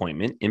schedule your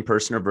appointment, in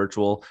person or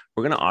virtual,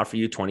 we're going to offer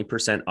you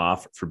 20%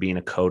 off for being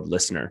a Code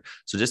listener.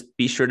 So just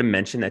be sure to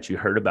mention that you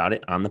heard about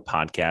it on the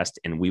podcast,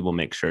 and we will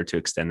make sure to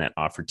extend that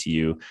offer to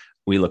you.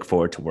 We look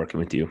forward to working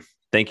with you.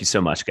 Thank you so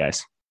much,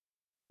 guys.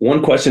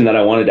 One question that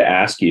I wanted to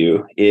ask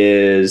you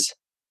is,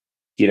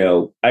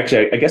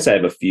 actually, I guess I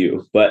have a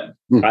few, but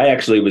I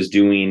actually was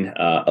doing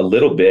a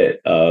little bit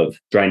of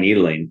dry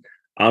needling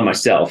on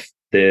myself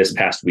this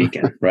past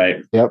weekend,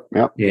 right? Yep.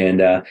 And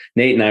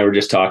Nate and I were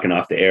just talking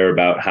off the air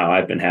about how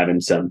I've been having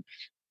some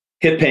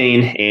hip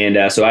pain.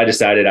 And so I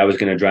decided I was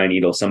going to dry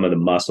needle some of the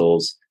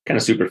muscles kind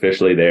of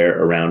superficially there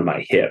around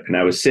my hip. And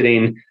I was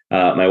sitting,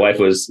 my wife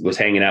was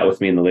hanging out with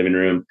me in the living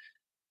room.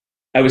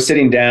 I was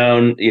sitting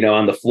down,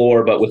 on the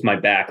floor, but with my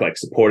back like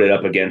supported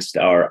up against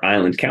our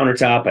island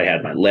countertop. I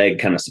had my leg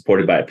kind of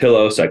supported by a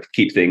pillow so I could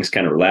keep things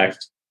kind of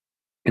relaxed.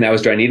 And I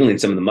was dry needling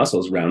some of the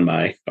muscles around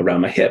my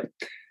hip.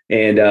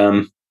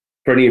 And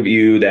for any of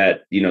you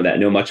that that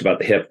know much about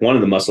the hip, one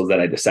of the muscles that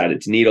I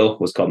decided to needle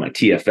was called my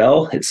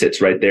TFL. It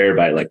sits right there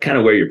by like kind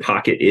of where your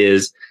pocket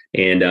is,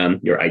 and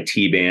your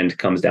IT band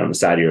comes down the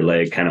side of your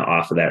leg, kind of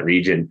off of that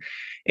region.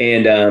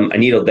 And I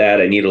needled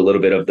that. I needled a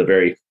little bit of the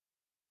very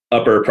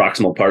upper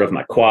proximal part of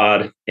my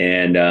quad.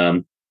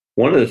 And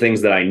one of the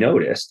things that I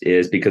noticed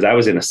is, because I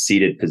was in a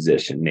seated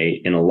position,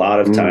 Nate, and a lot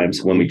of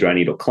times when we dry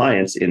needle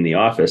clients in the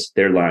office,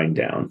 they're lying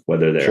down,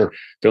 whether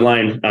they're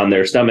lying on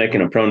their stomach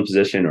in a prone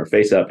position or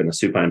face up in a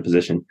supine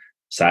position,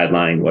 side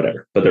lying,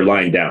 whatever, but they're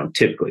lying down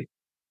typically.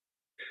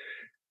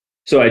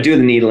 So I do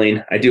the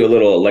needling, I do a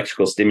little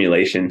electrical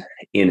stimulation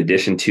in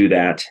addition to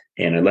that,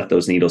 and I let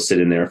those needles sit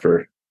in there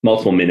for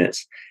multiple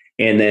minutes.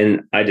 And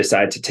then I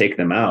decided to take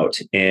them out.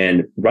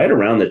 And right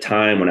around the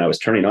time when I was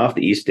turning off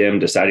the e-stim,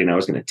 deciding I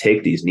was going to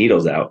take these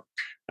needles out,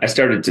 I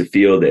started to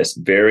feel this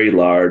very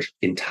large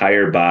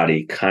entire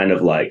body kind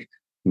of like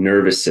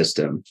nervous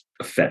system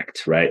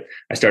effect, right?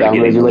 I started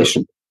getting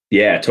regulation.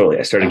 Totally.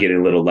 I started getting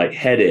a little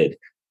lightheaded.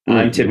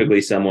 I'm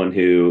typically someone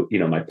who,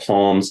 my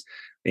palms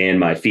and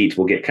my feet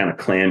will get kind of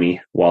clammy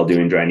while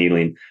doing dry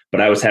needling,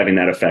 but I was having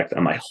that effect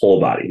on my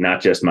whole body,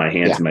 not just my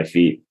hands and my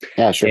feet.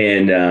 Yeah, sure.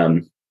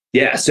 And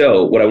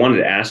so what I wanted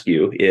to ask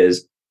you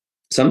is,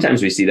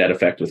 sometimes we see that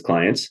effect with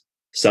clients.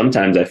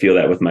 Sometimes I feel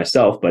that with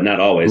myself, but not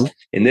always.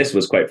 And this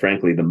was, quite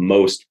frankly, the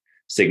most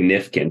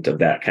significant of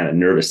that kind of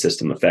nervous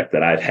system effect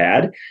that I've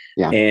had.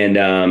 Yeah.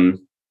 And,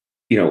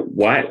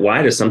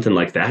 why does something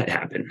like that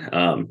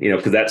happen?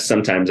 Because that's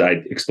sometimes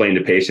I explain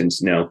to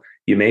patients,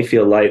 you may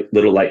feel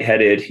little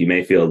lightheaded. You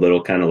may feel a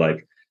little kind of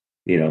like,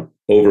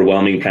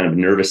 overwhelming kind of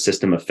nervous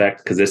system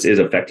effect, because this is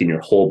affecting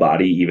your whole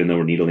body, even though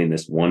we're needling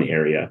this one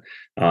area.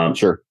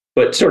 Sure.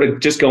 But sort of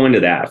just go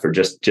into that for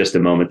just a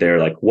moment there.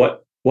 Like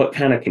what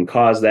kind of can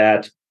cause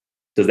that?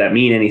 Does that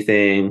mean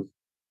anything?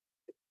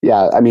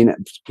 Yeah, I mean,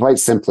 quite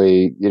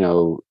simply,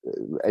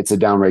 it's a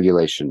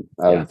downregulation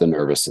of the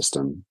nervous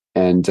system.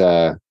 And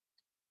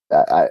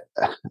I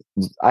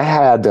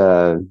had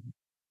a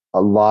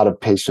lot of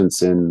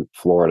patients in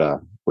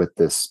Florida with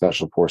this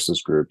special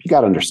forces group. You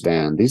got to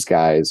understand, these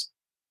guys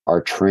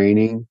are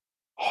training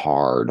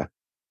hard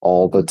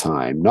all the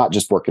time, not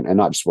just working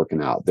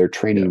out. They're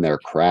training their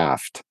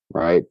craft,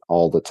 right?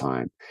 All the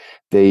time.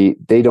 They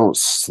don't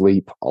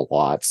sleep a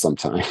lot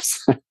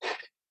sometimes.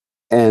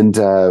 And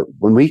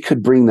when we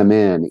could bring them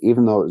in,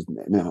 even though it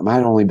might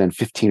have only been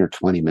 15 or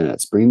 20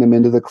 minutes, bring them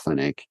into the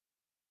clinic,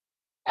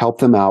 help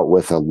them out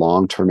with a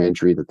long-term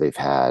injury that they've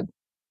had,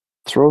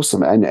 throw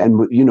some, and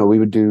we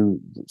would do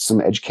some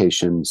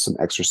education, some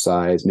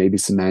exercise, maybe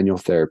some manual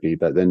therapy,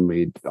 but then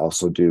we'd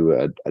also do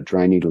a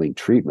dry needling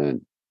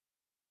treatment.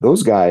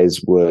 Those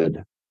guys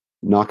would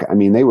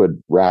they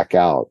would rack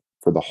out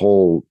for the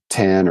whole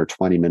 10 or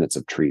 20 minutes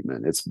of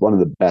treatment. It's one of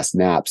the best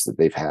naps that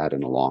they've had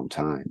in a long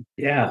time.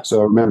 Yeah.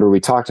 So remember, we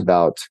talked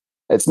about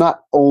it's not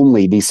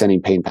only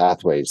descending pain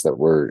pathways that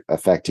we're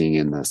affecting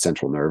in the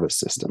central nervous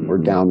system. We're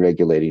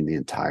downregulating the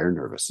entire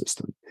nervous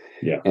system.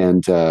 Yeah.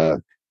 And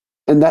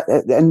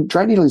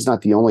dry needling is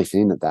not the only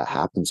thing that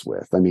happens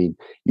with. I mean,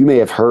 you may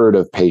have heard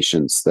of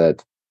patients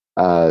that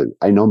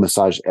I know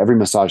every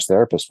massage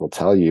therapist will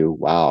tell you,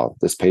 wow,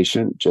 this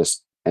patient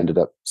just ended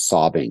up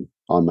sobbing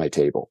on my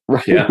table,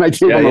 right? Yeah. My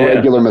table on a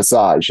regular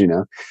massage,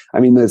 I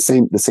mean, the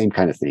same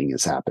kind of thing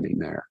is happening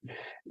there.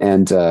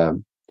 And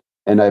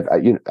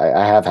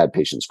I have had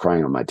patients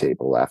crying on my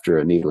table after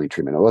a needling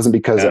treatment. It wasn't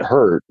because it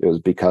hurt. It was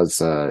because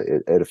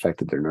it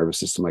affected their nervous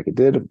system like it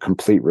did, a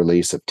complete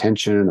release of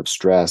tension, of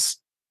stress.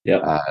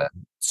 Yeah.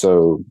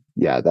 So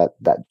yeah,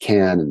 that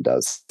can and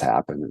does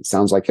happen. It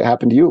sounds like it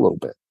happened to you a little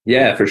bit.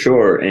 Yeah, for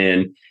sure.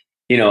 And,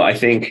 I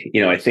think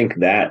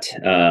that,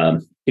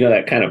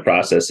 that kind of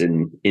process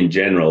in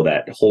general,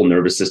 that whole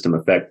nervous system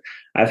effect,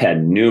 I've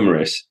had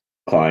numerous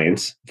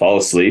clients fall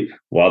asleep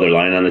while they're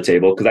lying on the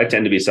table. Cause I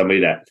tend to be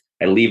somebody that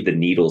I leave the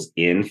needles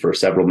in for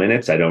several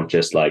minutes. I don't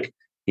just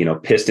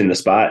pissed in the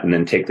spot and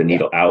then take the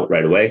needle out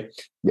right away.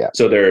 Yeah.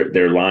 So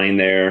they're lying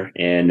there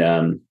and,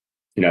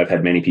 I've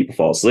had many people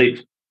fall asleep.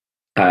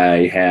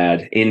 I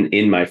had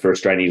in my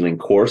first dry needling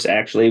course,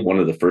 actually, one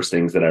of the first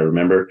things that I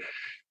remember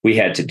we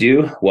had to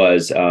do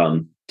was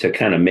to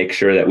kind of make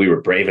sure that we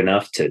were brave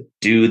enough to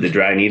do the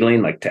dry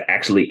needling, like to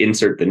actually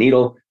insert the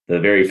needle. The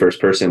very first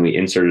person we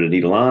inserted a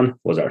needle on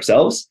was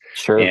ourselves.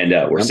 Sure. And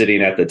we're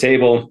sitting at the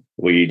table.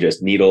 We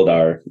just needled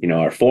our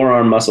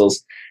forearm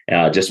muscles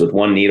just with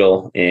one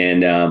needle.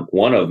 And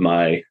one of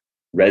my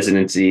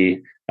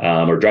residency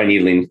or dry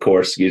needling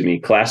course,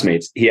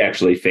 classmates, he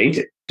actually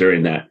fainted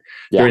during that.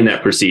 Yeah. During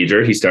that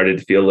procedure. He started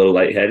to feel a little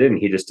lightheaded and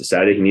he just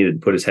decided he needed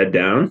to put his head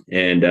down.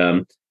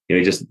 And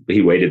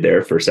he waited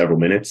there for several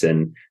minutes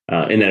and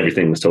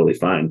everything was totally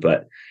fine.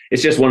 But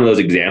it's just one of those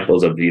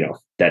examples of,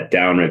 that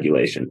down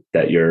regulation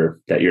that you're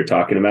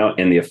talking about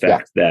and the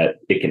effect that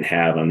it can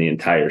have on the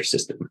entire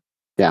system.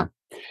 Yeah.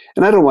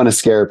 And I don't want to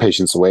scare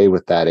patients away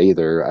with that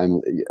either.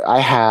 I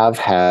have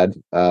had,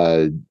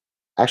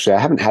 actually, I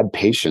haven't had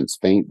patients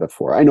faint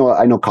before. I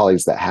know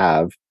colleagues that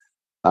have.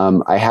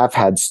 I have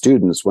had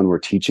students when we're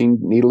teaching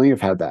needling,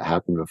 have had that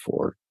happen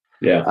before.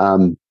 Yeah.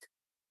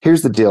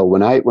 Here's the deal.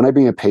 When I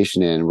bring a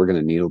patient in, we're going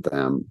to needle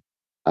them.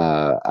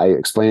 I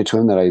explain it to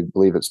them that I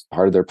believe it's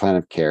part of their plan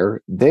of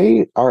care.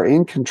 They are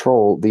in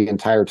control the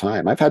entire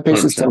time. I've had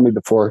patients 100%. Tell me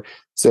before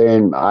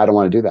saying, I don't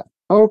want to do that.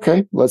 Oh,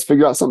 okay, let's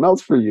figure out something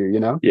else for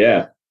you,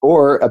 Yeah.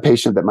 Or a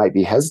patient that might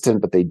be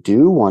hesitant, but they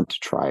do want to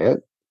try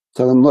it.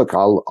 Tell them, look,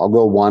 I'll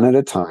go one at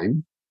a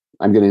time.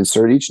 I'm going to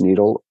insert each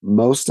needle.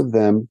 Most of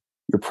them,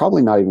 you're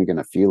probably not even going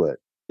to feel it.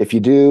 If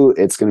you do,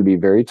 it's going to be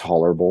very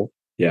tolerable.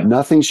 Yeah.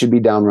 Nothing should be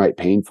downright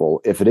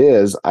painful. If it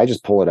is, I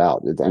just pull it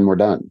out and we're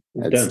done.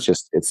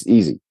 It's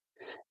easy.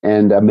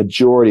 And a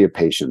majority of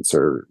patients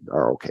are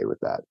okay with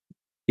that.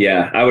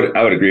 Yeah, I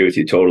would agree with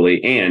you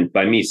totally. And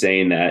by me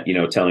saying that,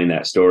 telling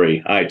that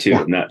story, I too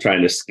am not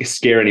trying to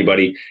scare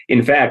anybody.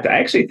 In fact, I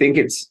actually think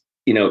it's,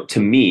 to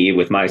me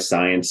with my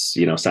science,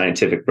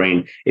 scientific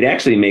brain, it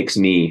actually makes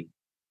me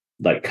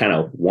kind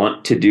of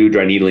want to do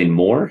dry needling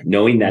more,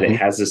 knowing that it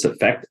has this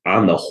effect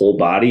on the whole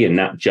body and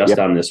not just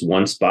on this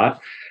one spot.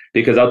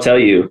 Because I'll tell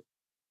you,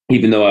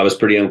 even though I was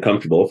pretty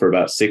uncomfortable for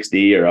about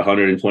 60 or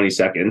 120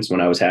 seconds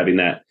when I was having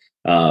that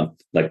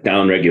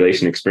down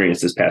regulation experience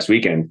this past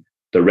weekend,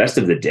 the rest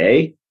of the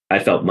day, I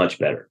felt much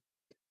better.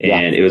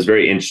 And it was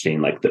very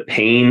interesting. Like the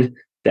pain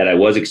that I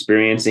was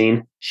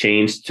experiencing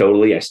changed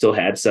totally. I still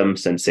had some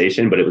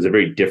sensation, but it was a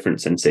very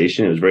different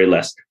sensation. It was very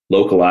less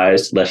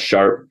localized, less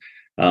sharp.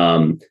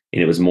 And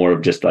it was more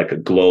of just like a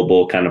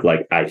global kind of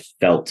like I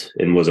felt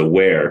and was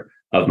aware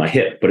of my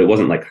hip, but it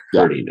wasn't like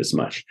hurting as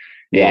much.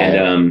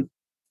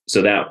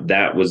 So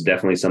that was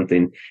definitely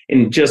something.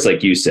 And just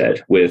like you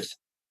said, with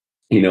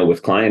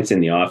clients in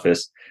the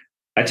office,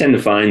 I tend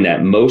to find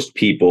that most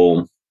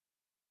people,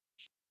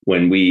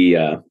 when we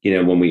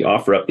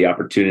offer up the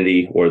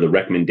opportunity or the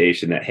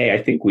recommendation that, hey,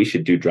 I think we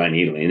should do dry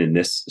needling in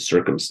this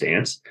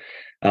circumstance,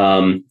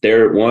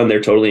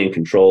 they're totally in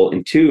control.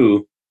 And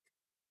two,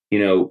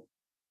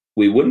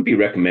 we wouldn't be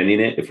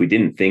recommending it if we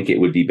didn't think it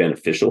would be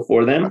beneficial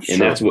for them. Sure.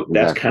 And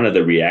that's kind of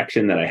the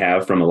reaction that I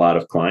have from a lot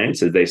of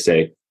clients is they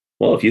say,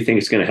 well, if you think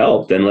it's going to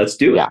help, then let's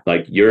do it. Yeah.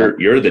 Like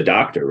you're the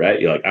doctor,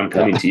 right? You're like, I'm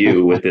coming to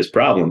you with this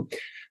problem.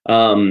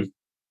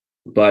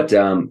 But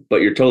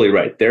you're totally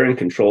right. They're in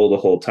control the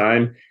whole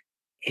time.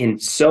 And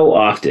so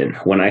often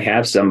when I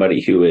have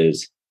somebody who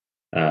is,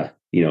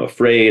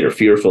 afraid or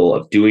fearful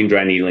of doing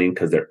dry needling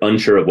because they're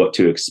unsure of what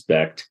to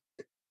expect,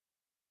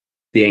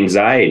 the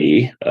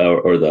anxiety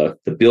or the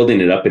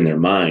building it up in their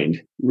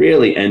mind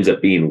really ends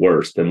up being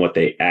worse than what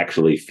they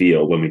actually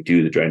feel when we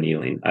do the dry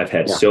needling. I've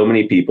had so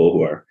many people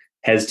who are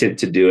hesitant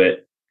to do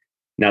it.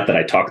 Not that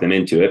I talk them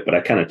into it, but I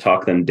kind of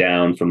talk them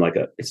down from like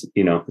it's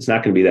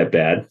not going to be that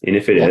bad. And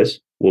if it is,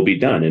 we'll be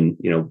done in,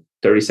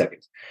 30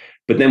 seconds.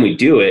 But then we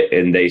do it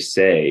and they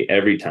say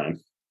every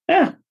time,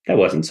 that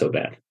wasn't so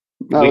bad.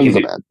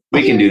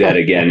 We can do that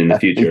again in the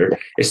future,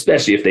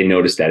 especially if they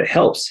notice that it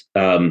helps.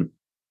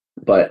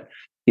 But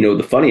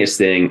the funniest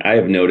thing I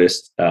have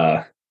noticed,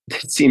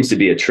 it seems to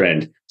be a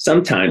trend.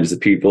 Sometimes the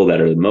people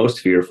that are the most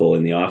fearful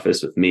in the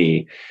office with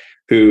me,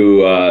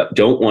 who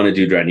don't want to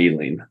do dry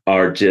needling,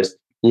 are just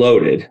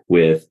loaded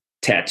with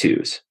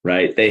tattoos,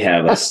 right? They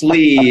have a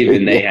sleeve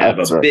and they have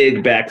a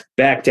big back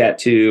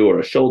tattoo or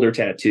a shoulder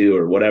tattoo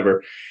or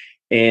whatever.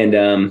 And,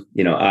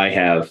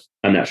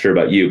 I'm not sure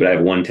about you, but I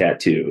have one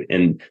tattoo,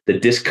 and the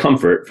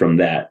discomfort from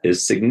that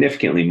is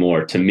significantly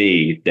more to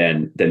me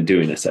than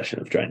doing a session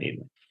of dry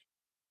needling.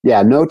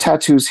 Yeah, no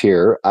tattoos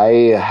here.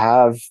 I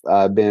have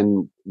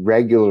been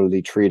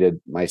regularly treated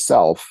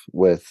myself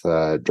with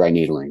dry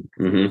needling.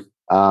 Mm-hmm.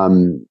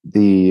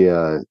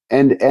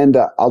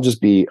 I'll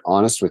just be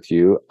honest with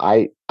you.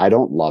 I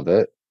don't love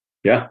it.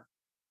 Yeah.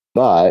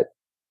 But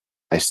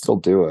I still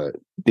do it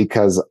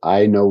because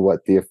I know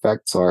what the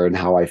effects are and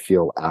how I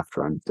feel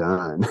after I'm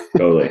done.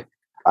 Totally.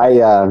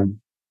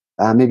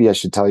 Maybe I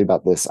should tell you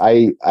about this.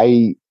 I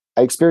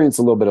experienced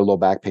a little bit of low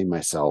back pain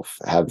myself,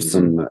 have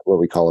some, what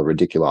we call a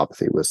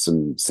radiculopathy, with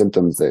some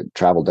symptoms that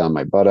travel down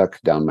my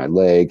buttock, down my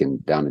leg,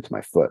 and down into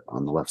my foot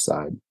on the left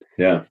side.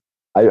 Yeah.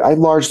 I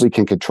largely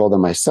can control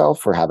them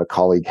myself or have a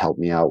colleague help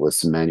me out with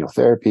some manual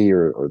therapy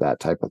or that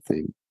type of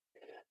thing.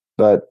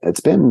 But it's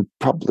been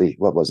probably,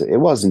 what was it? It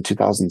was in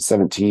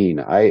 2017.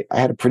 I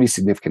had a pretty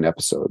significant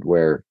episode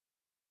where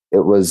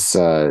it was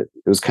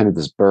kind of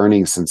this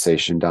burning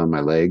sensation down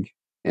my leg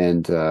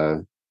and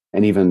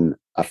even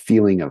a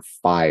feeling of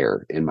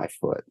fire in my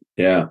foot.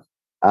 Yeah.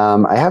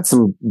 I had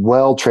some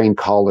well-trained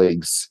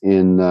colleagues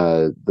in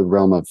the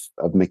realm of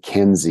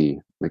McKenzie,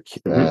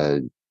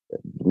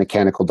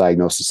 mechanical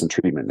diagnosis and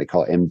treatment. They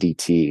call it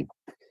MDT.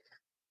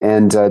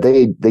 And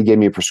they gave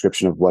me a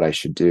prescription of what I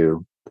should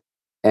do.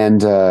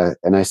 And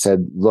I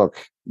said,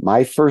 look,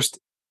 my first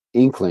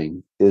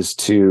inkling is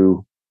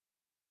to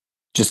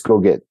just go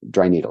get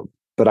dry needled,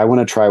 but I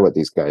want to try what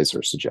these guys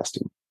are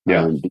suggesting.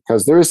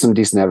 Because there is some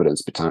decent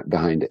evidence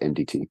behind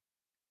MDT.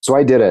 So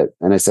I did it,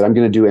 and I said, I'm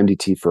going to do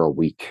MDT for a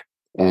week.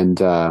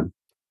 And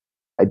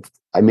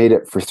I made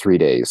it for 3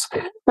 days.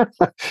 And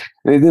at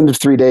the end of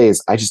 3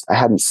 days, I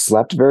hadn't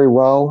slept very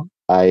well.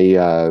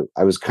 I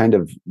was kind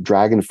of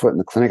dragging a foot in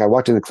the clinic. I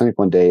walked in the clinic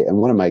one day, and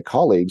one of my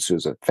colleagues,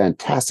 who's a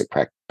fantastic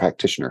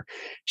practitioner,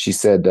 she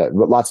said,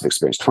 lots of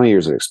experience, 20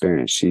 years of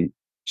experience. She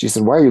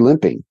said, "Why are you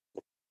limping?"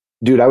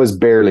 Dude, I was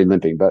barely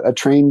limping, but a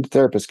trained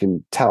therapist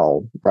can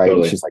tell, right?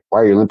 Totally. She's like, "Why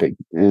are you limping?"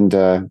 And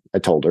I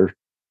told her,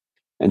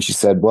 and she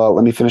said, "Well,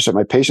 let me finish up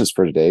my patients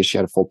for today." She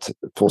had a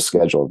full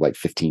schedule of like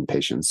 15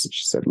 patients.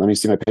 She said, "Let me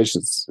see my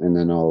patients, and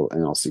then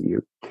I'll see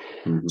you."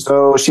 Mm-hmm.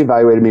 So she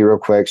evaluated me real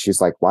quick. She's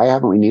like, "Why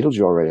haven't we needled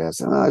you already?" I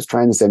said, "I was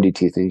trying this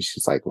MDT thing."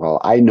 She's like,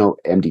 "Well, I know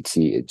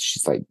MDT."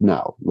 She's like,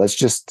 "No,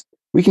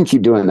 we can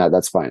keep doing that.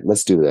 That's fine.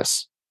 Let's do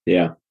this."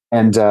 Yeah.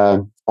 And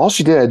all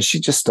she did,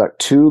 she just stuck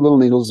 2 little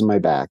needles in my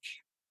back,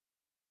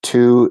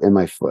 2 in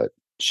my foot.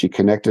 She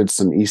connected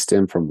some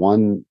E-stim from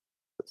one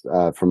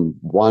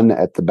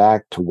at the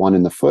back to one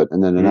in the foot,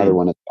 and then another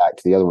one at the back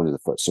to the other one in the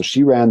foot. So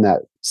she ran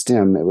that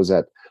stim. It was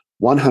at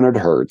 100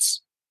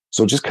 hertz.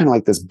 So just kind of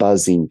like this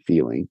buzzing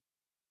feeling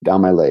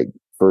down my leg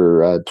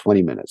for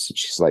 20 minutes. And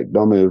she's like,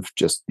 "Don't move,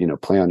 just,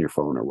 play on your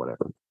phone or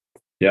whatever."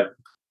 Yeah.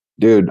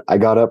 Dude, I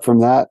got up from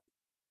that,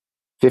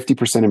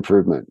 50%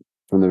 improvement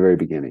from the very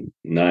beginning.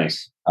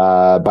 Nice.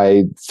 By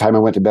the time I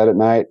went to bed at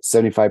night,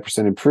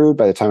 75% improved.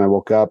 By the time I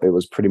woke up, it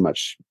was pretty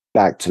much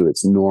back to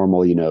its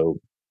normal,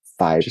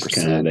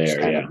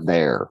 5%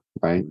 there,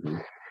 right?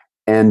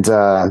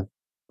 Mm-hmm.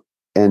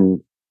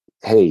 And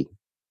hey,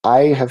 I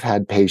have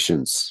had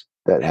patients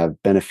that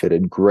have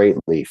benefited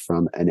greatly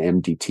from an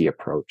MDT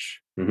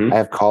approach. Mm-hmm. I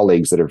have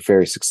colleagues that are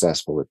very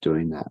successful with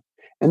doing that.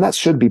 And that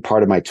should be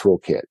part of my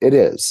toolkit. It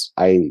is.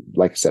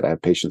 Like I said, I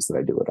have patients that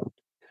I do it on.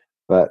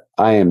 But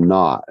I am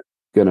not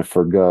going to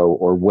forgo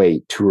or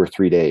wait 2 or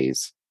 3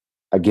 days.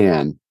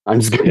 Again,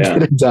 I'm just going to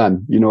get it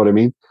done. You know what I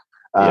mean?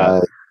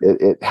 Yeah.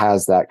 It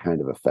has that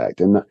kind of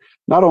effect. And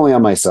not only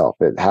on myself,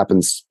 it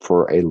happens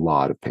for a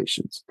lot of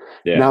patients.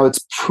 Yeah. Now,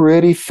 it's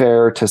pretty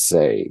fair to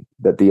say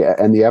that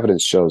the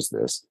evidence shows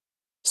this,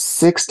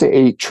 6 to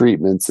 8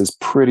 treatments is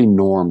pretty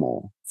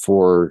normal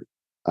for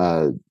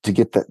to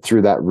get that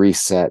through that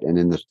reset and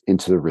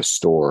into the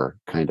restore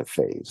kind of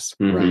phase.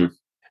 Mm-hmm. Right.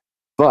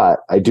 But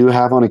I do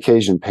have on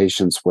occasion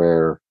patients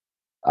where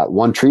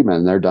one treatment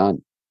and they're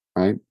done.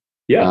 Right.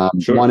 Yeah.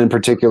 Sure. One in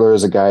particular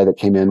is a guy that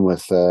came in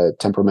with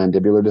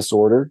temporomandibular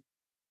disorder.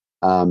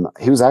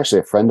 He was actually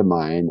a friend of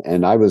mine,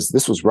 and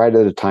this was right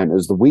at a time. It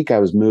was the week I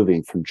was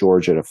moving from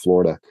Georgia to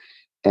Florida.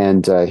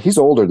 And he's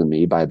older than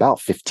me by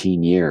about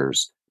 15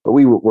 years. but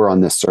we were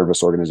on this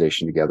service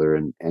organization together,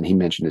 and he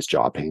mentioned his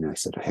jaw pain. I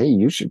said, hey,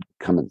 you should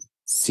come and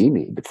see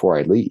me before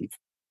I leave.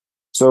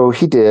 So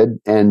he did,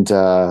 and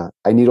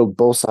I needled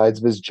both sides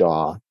of his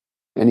jaw,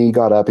 and he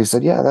got up. He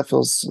said, yeah, that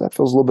feels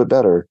a little bit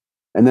better.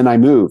 And then I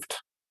moved,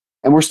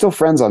 and we're still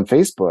friends on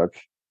Facebook.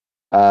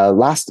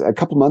 A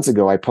couple months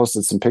ago, I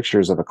posted some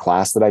pictures of a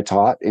class that I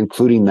taught,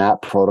 including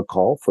that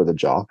protocol for the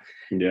jaw.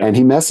 Yeah. And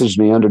he messaged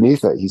me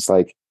underneath it. He's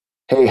like,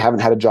 hey, haven't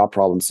had a jaw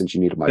problem since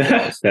you needed my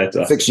jaws. That's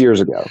awesome. 6 years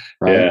ago.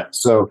 Right. Yeah.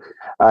 So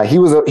he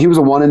was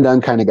a one and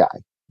done kind of guy.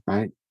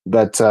 Right.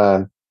 But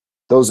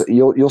those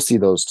you'll see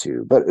those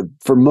too. But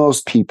for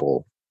most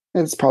people,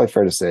 it's probably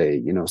fair to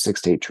say,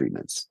 6 to 8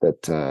 treatments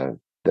that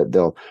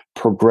they'll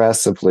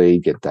progressively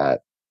get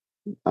that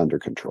under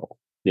control.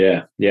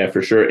 Yeah,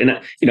 for sure. And,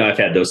 I've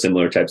had those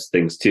similar types of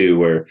things too,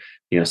 where,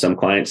 some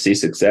clients see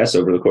success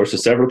over the course of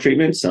several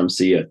treatments. Some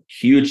see a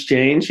huge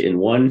change in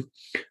one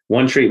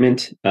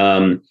treatment.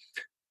 I'm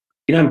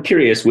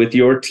curious with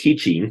your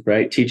teaching,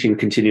 right? Teaching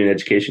continuing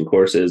education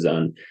courses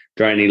on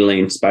dry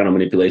needling, spinal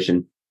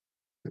manipulation,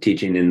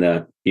 teaching in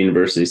the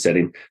university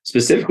setting,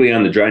 specifically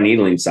on the dry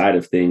needling side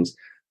of things.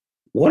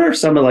 What are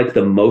some of like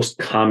the most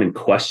common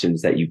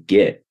questions that you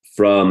get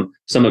from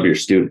some of your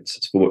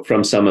students,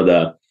 from some of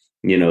the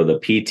the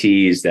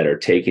PTs that are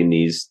taking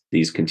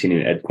these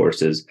continuing ed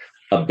courses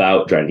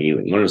about dry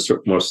needling? What are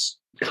the most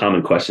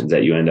common questions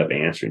that you end up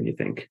answering, you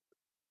think?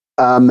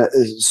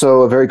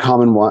 So a very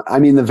common one. I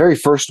mean, the very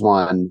first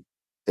one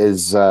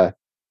is,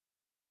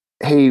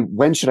 hey,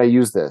 when should I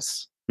use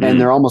this? Mm-hmm.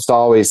 And they're almost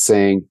always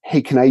saying,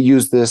 hey, can I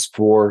use this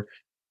for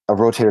a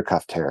rotator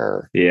cuff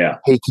tear? Yeah.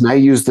 Hey, can I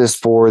use this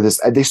for this?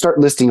 They start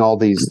listing all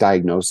these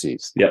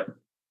diagnoses. Yep.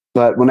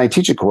 But when I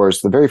teach a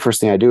course, the very first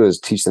thing I do is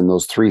teach them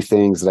those 3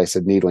 things that I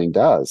said needling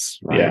does.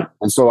 Right? Yeah.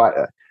 And so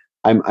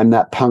I'm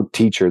that punk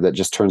teacher that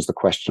just turns the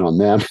question on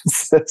them and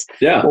says,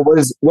 yeah, well,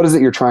 what is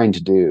it you're trying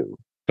to do?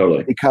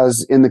 Totally.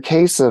 Because in the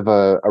case of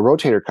a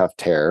rotator cuff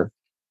tear,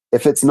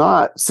 if it's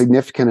not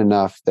significant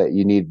enough that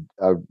you need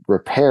a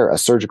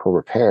surgical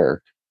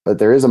repair, but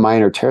there is a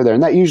minor tear there,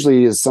 and that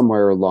usually is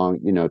somewhere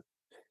around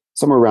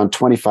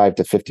 25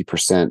 to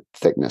 50%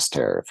 thickness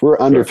tear. If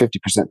we're under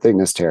 50%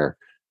 thickness tear,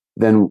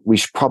 then we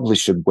probably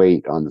should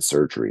wait on the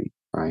surgery,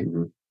 right?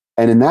 Mm-hmm.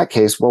 And in that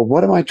case, well,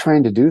 what am I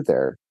trying to do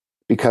there?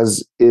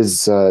 Because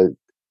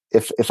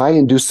if I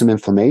induce some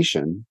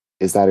inflammation,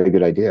 is that a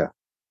good idea?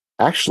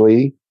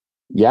 Actually,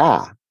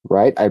 yeah,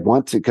 right? I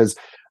want to, because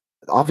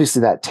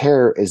obviously that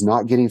tear is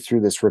not getting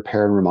through this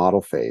repair and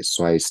remodel phase.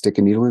 So I stick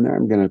a needle in there,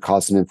 I'm going to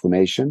cause some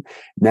inflammation.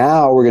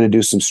 Now we're going to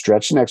do some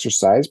stretch and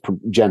exercise,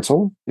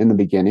 gentle in the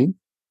beginning,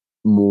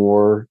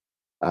 more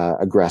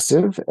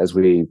aggressive as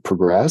we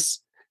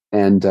progress.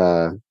 And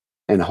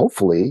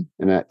hopefully,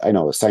 and I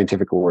know the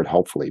scientific word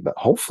hopefully, but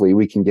hopefully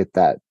we can get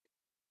that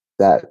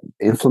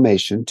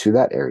inflammation to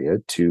that area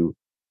to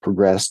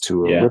progress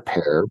to a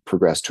repair,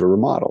 progress to a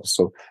remodel.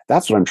 So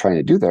that's what I'm trying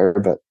to do there.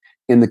 But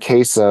in the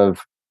case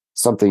of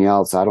something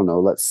else, I don't know,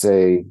 let's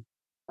say,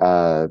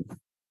 I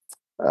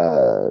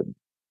don't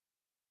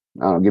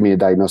know, give me a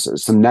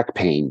diagnosis, some neck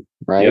pain,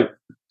 right? Yep.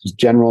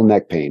 General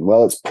neck pain.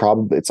 Well,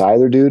 it's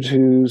either due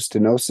to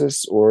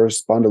stenosis or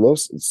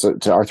spondylosis, so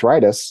to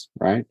arthritis,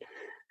 right?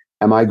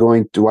 Do I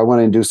want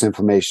to induce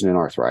inflammation in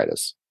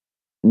arthritis?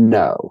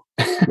 No.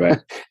 Right.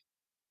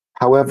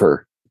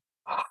 However,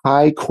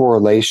 high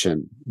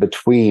correlation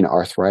between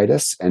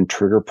arthritis and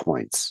trigger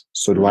points.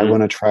 So do I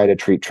want to try to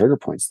treat trigger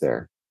points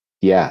there?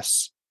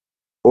 Yes.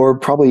 Or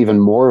probably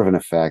even more of an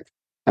effect.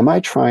 Am I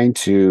trying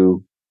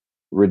to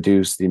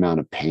reduce the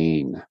amount of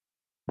pain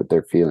that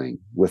they're feeling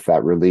with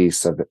that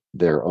release of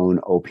their own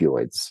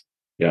opioids?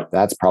 Yeah.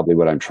 That's probably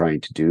what I'm trying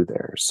to do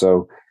there.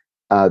 So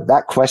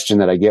that question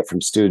that I get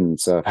from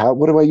students of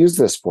what do I use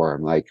this for?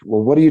 I'm like,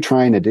 well, what are you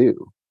trying to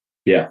do?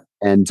 Yeah.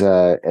 And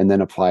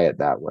then apply it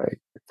that way.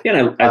 Yeah.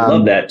 And I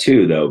love that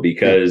too, though,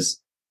 because,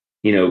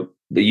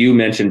 you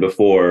mentioned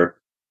before,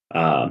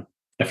 I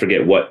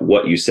forget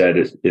what you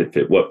said,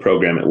 what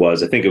program it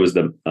was. I think it was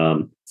the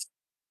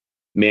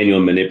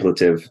manual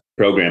manipulative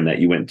program that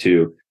you went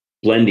to,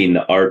 blending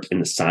the art and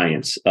the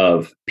science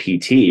of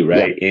PT,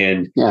 right? Yeah.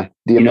 And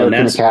the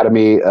American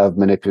Academy of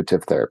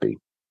Manipulative Therapy.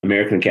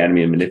 American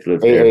Academy of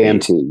Manipulative Therapy.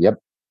 AAMT, yep.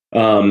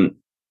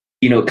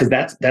 Because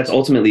that's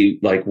ultimately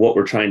like what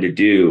we're trying to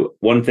do.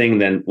 One thing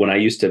then when I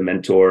used to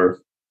mentor,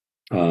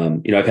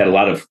 I've had a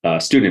lot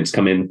of students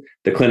come in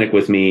the clinic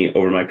with me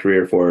over my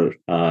career for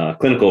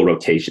clinical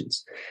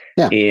rotations.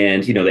 Yeah.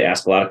 And, they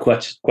ask a lot of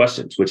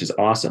questions, which is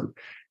awesome.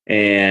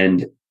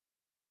 And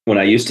when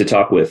I used to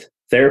talk with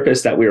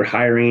therapists that we were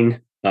hiring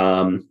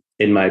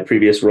in my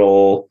previous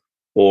role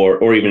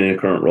or even in a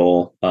current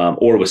role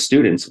or with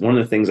students, one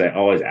of the things I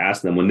always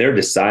ask them when they're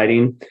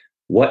deciding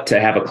what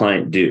to have a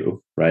client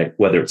do, right?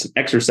 Whether it's an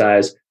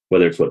exercise,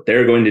 whether it's what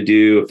they're going to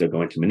do, if they're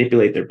going to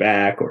manipulate their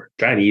back or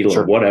try needle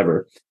or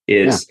whatever,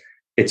 it's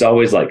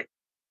always like,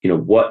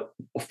 what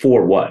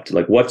for what?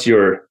 Like, what's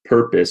your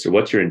purpose or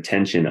what's your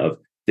intention of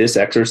this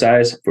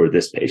exercise for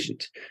this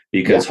patient?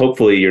 Because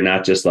hopefully you're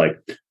not just like,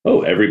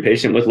 oh, every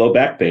patient with low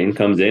back pain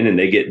comes in and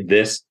they get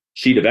this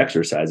sheet of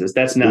exercises.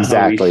 That's not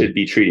Exactly. how we should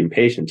be treating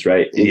patients,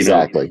 right?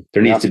 Exactly.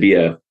 There needs to be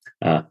a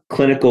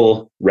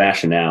clinical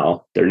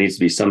rationale. There needs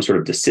to be some sort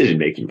of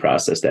decision-making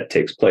process that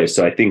takes place.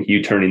 So I think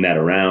you turning that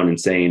around and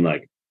saying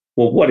like,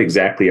 well, what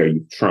exactly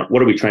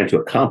what are we trying to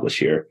accomplish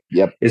here?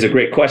 Yep. Is a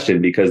great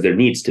question, because there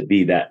needs to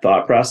be that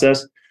thought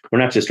process. We're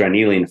not just dry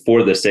needling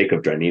for the sake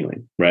of dry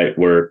needling, right?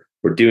 We're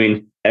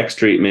doing X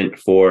treatment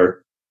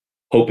for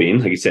hoping,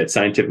 like you said,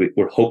 scientifically,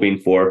 we're hoping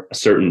for a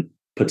certain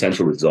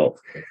potential result.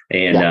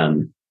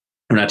 And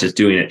we're not just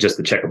doing it just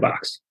to check a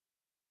box.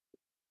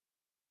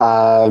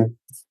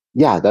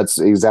 Yeah, that's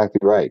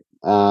exactly right.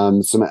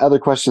 Some other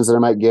questions that I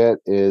might get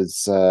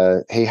is,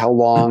 hey, how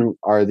long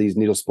are these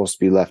needles supposed to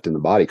be left in the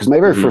body? Because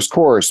my very first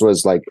course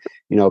was like,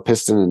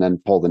 piston and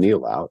then pull the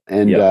needle out.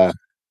 And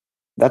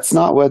that's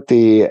not what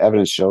the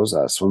evidence shows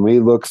us. When we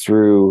look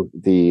through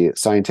the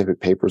scientific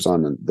papers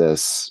on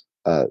this,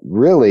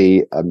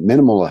 really a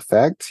minimal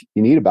effect,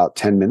 you need about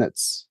 10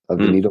 minutes of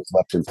the needles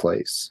left in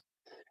place.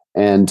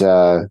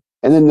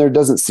 And then there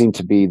doesn't seem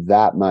to be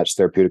that much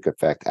therapeutic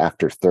effect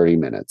after 30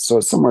 minutes. So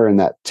it's somewhere in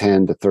that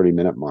 10 to 30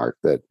 minute mark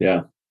that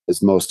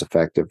is most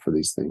effective for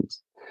these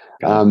things.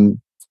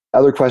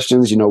 Other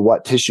questions,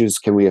 what tissues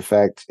can we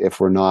affect if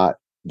we're not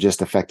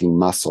just affecting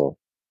muscle?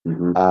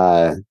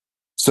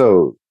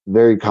 So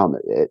very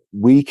common.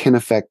 We can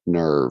affect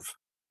nerve,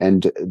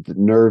 and the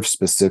nerve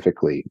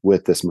specifically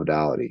with this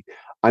modality.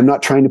 I'm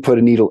not trying to put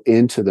a needle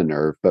into the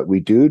nerve, but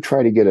we do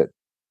try to get it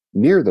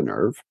near the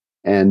nerve,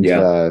 and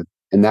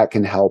that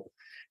can help.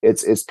 It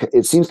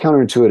seems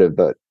counterintuitive,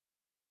 but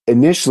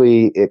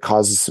initially it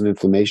causes some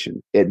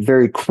inflammation. It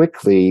very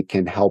quickly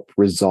can help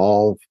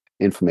resolve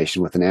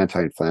inflammation with an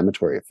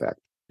anti-inflammatory effect.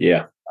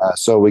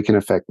 So we can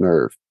affect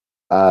nerve,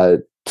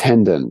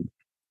 tendon.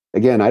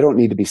 Again, I don't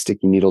need to be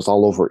sticking needles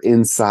all over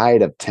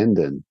inside of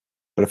tendon,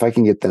 but if I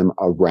can get them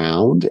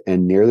around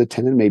and near the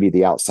tendon, maybe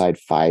the outside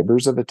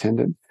fibers of a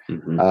tendon,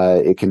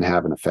 it can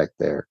have an effect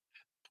there.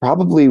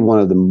 Probably one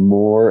of the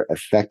more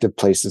effective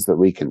places that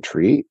we can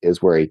treat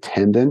is where a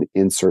tendon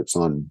inserts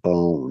on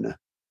bone,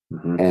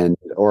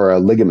 or a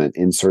ligament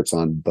inserts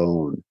on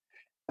bone.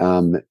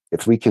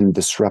 If we can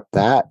disrupt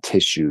that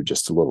tissue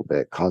just a little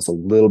bit, cause a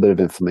little bit of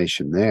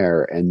inflammation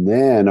there, and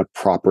then a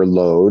proper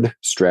load,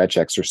 stretch,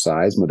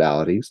 exercise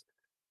modalities,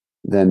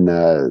 then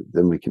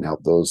we can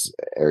help those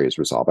areas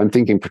resolve. I'm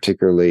thinking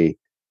particularly,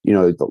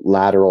 the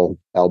lateral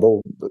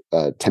elbow,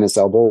 tennis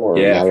elbow, or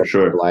lateral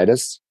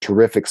spondylitis,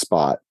 terrific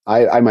spot.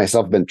 I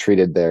myself have been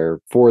treated there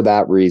for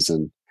that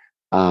reason.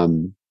 At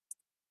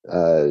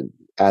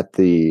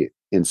the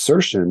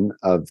insertion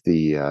of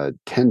the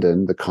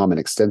tendon, the common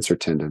extensor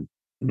tendon,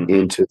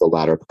 into the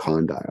lateral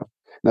epicondyle.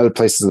 Another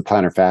place is the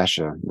plantar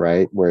fascia,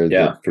 right? Where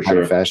the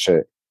plantar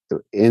fascia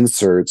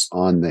inserts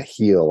on the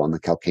heel, on the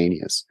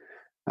calcaneus.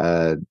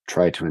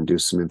 Try to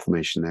induce some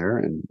inflammation there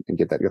and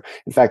get that go.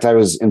 In fact, I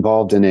was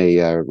involved in a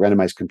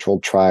randomized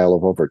controlled trial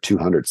of over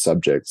 200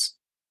 subjects.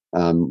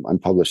 I'm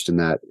published in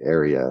that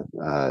area,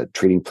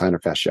 treating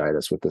plantar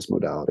fasciitis with this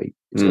modality.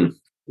 So,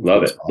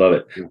 love it.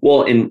 Yeah.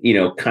 Well, in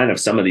kind of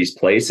some of these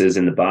places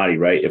in the body,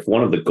 right? If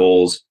one of the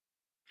goals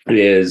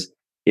is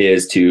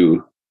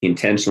to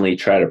intentionally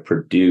try to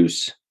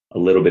produce a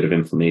little bit of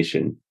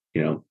inflammation,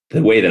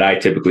 the way that I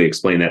typically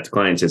explain that to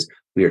clients is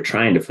we are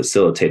trying to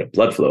facilitate a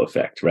blood flow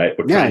effect, right?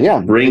 We're trying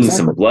to bring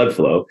some blood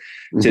flow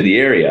to the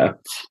area.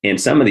 And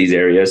some of these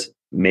areas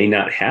may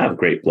not have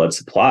great blood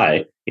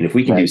supply. And if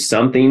we can do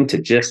something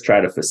to just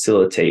try to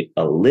facilitate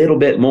a little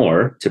bit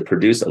more, to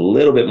produce a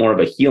little bit more of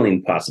a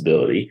healing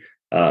possibility,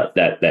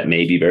 that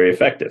may be very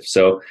effective.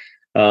 So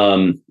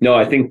no,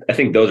 I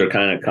think those are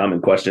kind of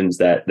common questions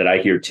that I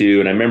hear too.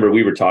 And I remember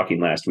we were talking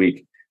last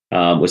week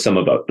with some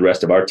of the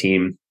rest of our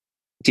team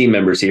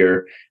members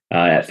here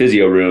at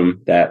Physio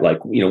Room that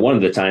one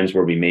of the times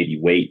where we maybe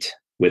wait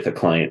with a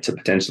client to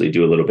potentially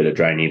do a little bit of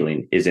dry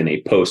needling is in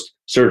a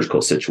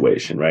post-surgical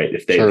situation, right?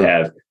 If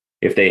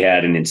they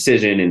had an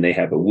incision and they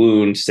have a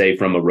wound, say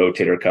from a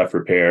rotator cuff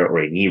repair or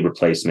a knee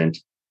replacement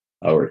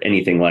or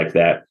anything like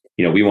that,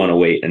 we want to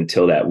wait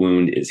until that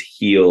wound is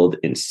healed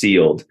and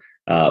sealed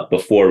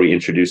before we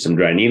introduce some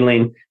dry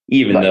needling,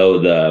 even though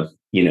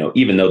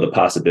the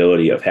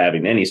possibility of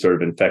having any sort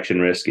of infection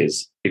risk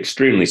is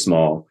extremely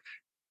small.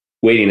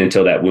 Waiting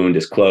until that wound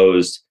is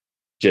closed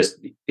just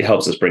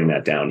helps us bring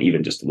that down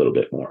even just a little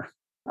bit more.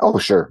 Oh,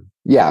 sure.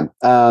 Yeah.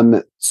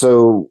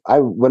 So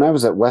when I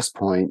was at West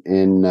Point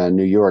in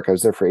New York, I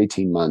was there for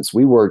 18 months.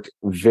 We worked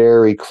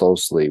very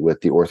closely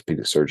with the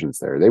orthopedic surgeons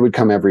there. They would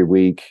come every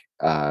week.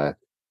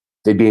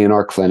 They'd be in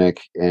our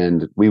clinic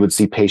and we would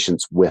see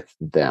patients with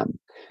them.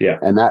 Yeah.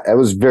 And that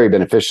was very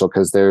beneficial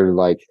because they're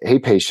like, hey,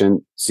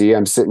 patient, see,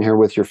 I'm sitting here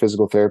with your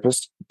physical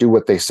therapist. Do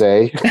what they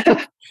say.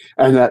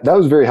 And that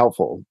was very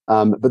helpful.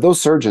 But those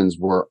surgeons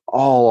were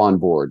all on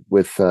board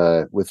with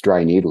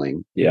dry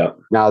needling. Yeah.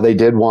 Now they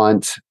did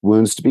want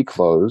wounds to be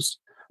closed,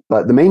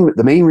 but the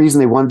main reason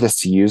they wanted us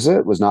to use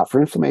it was not for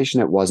inflammation.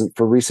 It wasn't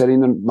for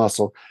resetting the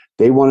muscle.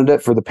 They wanted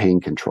it for the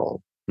pain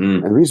control.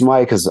 And the reason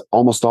why, because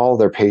almost all of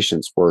their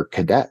patients were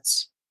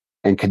cadets,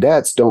 and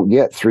cadets don't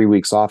get 3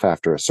 weeks off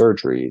after a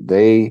surgery.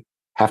 They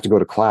have to go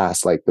to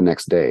class like the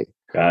next day.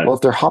 Got Well, it.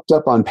 if they're hopped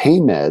up on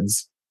pain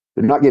meds,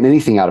 they're not getting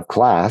anything out of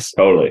class.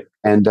 Totally.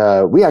 And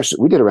we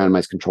did a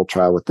randomized control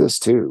trial with this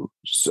too.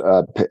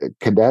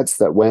 Cadets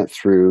that went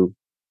through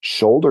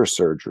shoulder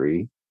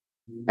surgery,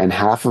 and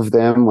half of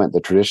them went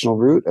the traditional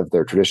route of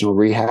their traditional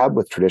rehab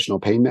with traditional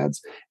pain meds,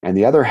 and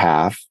the other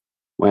half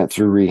went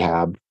through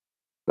rehab,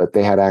 but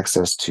they had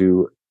access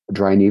to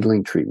dry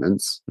needling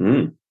treatments,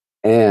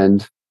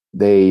 and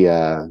they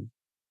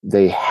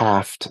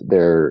halved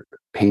their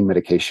pain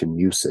medication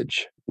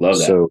usage. Love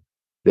that. So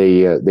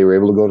they were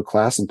able to go to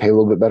class and pay a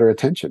little bit better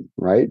attention,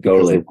 right?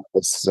 Because Totally. they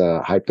was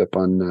hyped up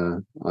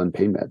on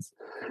pain meds.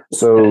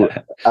 So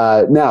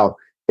now,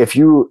 if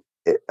you,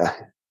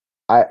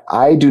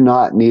 I do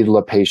not needle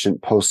a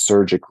patient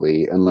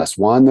post-surgically unless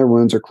one, their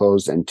wounds are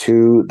closed, and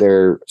two,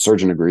 their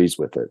surgeon agrees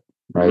with it,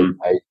 right?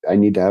 I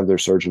need to have their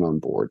surgeon on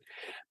board,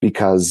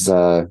 because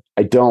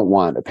I don't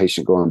want a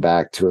patient going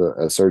back to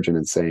a surgeon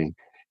and saying,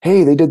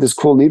 hey, they did this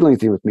cool needling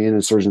thing with me. And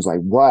the surgeon's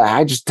like, what?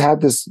 I just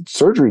had this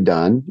surgery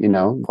done.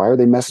 Why are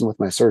they messing with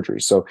my surgery?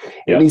 So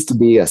it needs to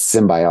be a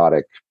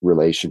symbiotic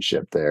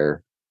relationship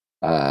there,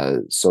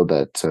 so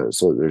that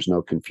there's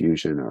no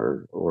confusion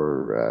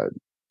or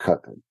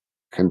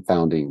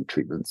confounding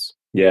treatments.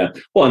 Yeah.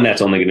 Well, and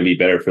that's only going to be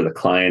better for the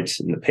client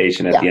and the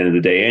patient at the end of the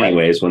day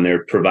anyways, when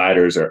their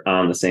providers are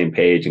on the same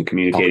page and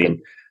communicating.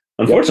 Okay.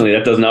 Unfortunately,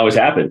 that doesn't always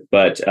happen,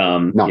 but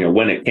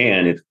when it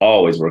can, it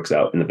always works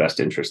out in the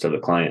best interest of the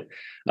client.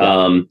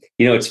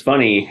 It's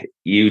funny,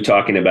 you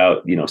talking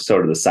about,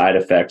 sort of the side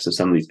effects of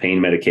some of these pain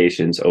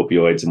medications,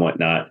 opioids and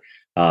whatnot.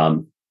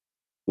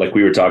 Like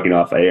we were talking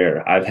off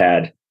air, I've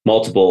had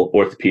multiple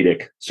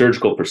orthopedic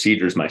surgical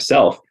procedures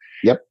myself.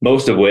 Yep.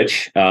 Most of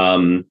which,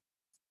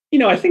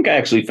 I think I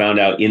actually found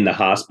out in the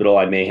hospital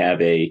I may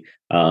have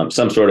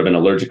some sort of an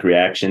allergic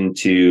reaction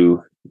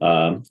to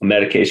a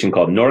medication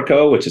called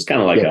Norco, which is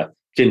kind of like a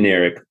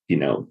generic,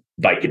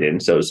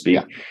 Vicodin, so to speak.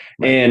 Yeah.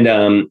 Right.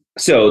 And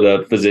so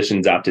the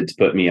physicians opted to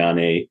put me on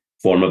a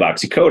form of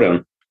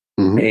oxycodone.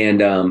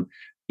 And,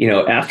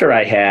 after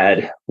I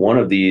had one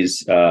of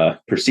these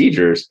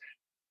procedures,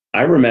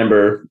 I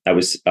remember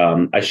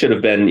I should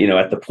have been,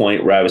 at the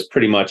point where I was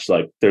pretty much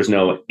like, there's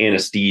no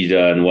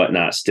anesthesia and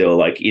whatnot still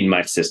like in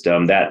my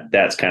system.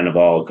 That's kind of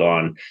all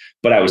gone.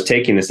 But I was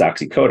taking this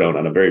oxycodone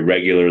on a very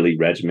regularly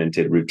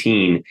regimented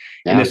routine.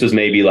 Yeah. And this was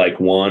maybe like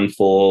 1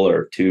 full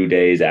or 2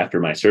 days after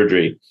my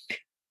surgery.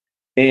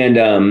 And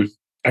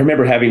I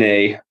remember having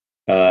a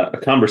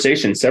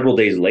conversation several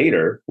days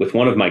later with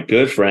one of my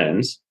good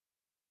friends.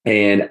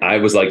 And I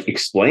was like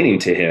explaining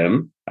to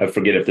him, I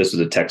forget if this was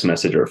a text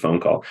message or a phone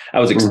call.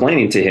 I was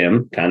explaining to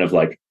him kind of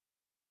like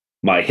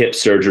my hip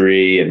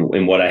surgery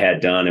and what I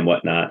had done and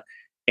whatnot.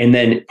 And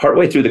then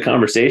partway through the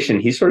conversation,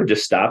 he sort of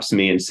just stops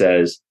me and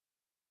says,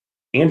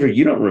 Andrew,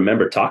 you don't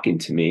remember talking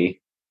to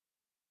me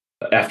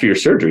after your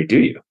surgery, do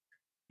you?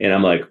 And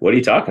I'm like, what are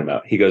you talking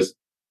about? He goes,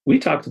 we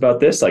talked about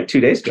this like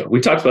 2 days ago.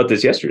 We talked about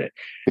this yesterday.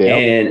 Yep.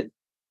 And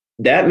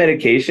that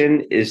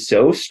medication is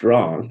so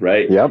strong,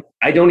 right? Yep.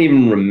 I don't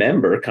even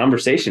remember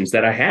conversations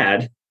that I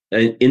had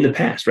in the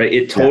past, right?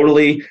 It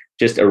totally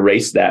just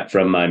erased that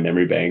from my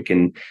memory bank.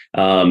 And,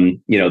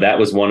 that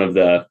was one of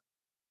the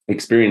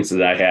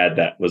experiences I had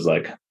that was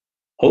like,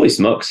 holy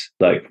smokes.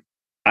 Like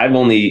I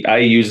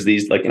use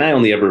these and I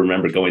only ever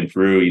remember going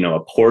through, a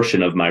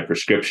portion of my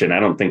prescription. I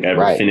don't think I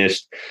ever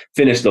finished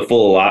the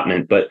full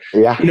allotment, but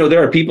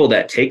there are people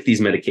that take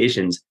these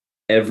medications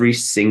every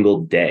single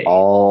day,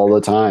 all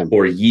the time,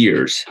 for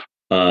years,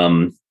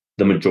 the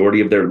majority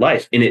of their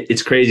life. And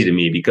it's crazy to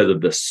me because of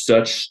the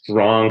such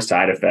strong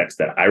side effects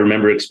that I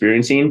remember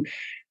experiencing.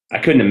 I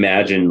couldn't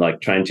imagine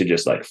like trying to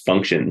just like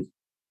function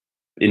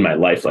in my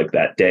life like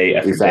that day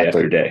after day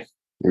after day.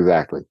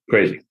 Exactly.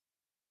 Crazy.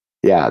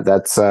 Yeah.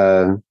 That's,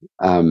 I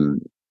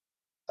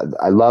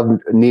love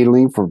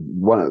needling for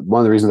one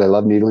of the reasons I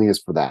love needling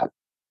is for that.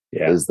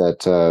 Yeah. Is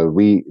that,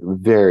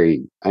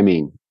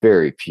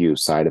 very few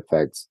side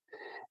effects.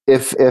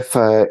 If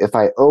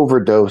I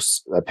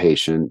overdose a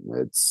patient,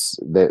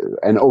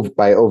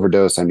 by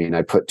overdose I mean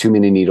I put too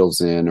many needles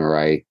in, or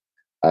I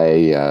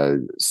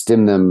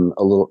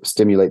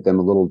stimulate them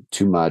a little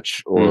too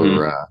much,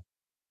 or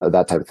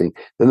that type of thing,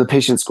 then the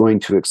patient's going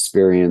to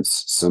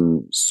experience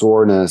some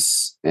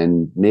soreness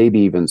and maybe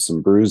even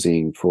some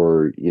bruising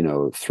for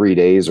 3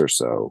 days or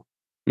so.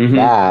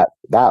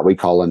 That we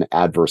call an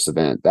adverse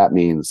event. That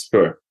means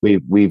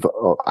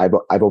I've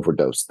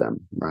overdosed them,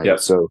 right? Yep.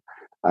 So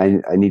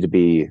I need to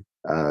be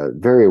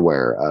very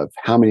aware of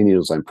how many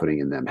needles I'm putting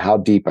in them, how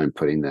deep I'm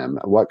putting them,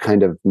 what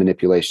kind of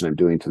manipulation I'm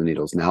doing to the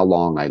needles, and how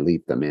long I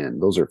leave them in.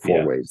 Those are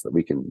 4 ways that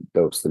we can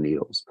dose the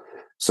needles.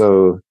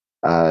 So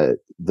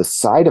the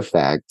side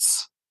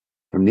effects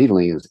from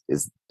needling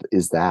is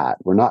that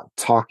we're not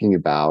talking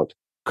about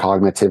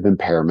cognitive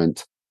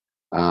impairment,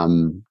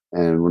 and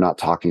we're not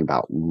talking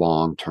about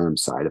long-term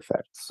side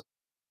effects.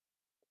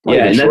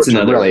 And that's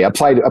another, really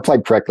applied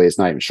correctly. It's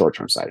not even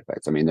short-term side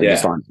effects. I mean, they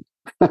just aren't.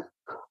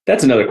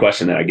 That's another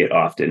question that I get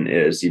often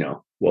is,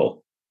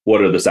 well,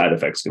 what are the side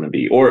effects going to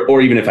be?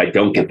 Or even if I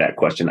don't get that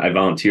question, I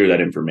volunteer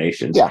that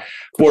information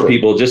for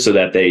people just so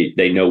that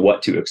they know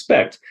what to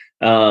expect.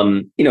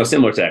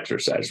 Similar to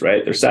exercise,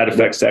 right? There's side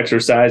effects to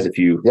exercise. If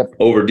you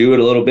overdo it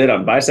a little bit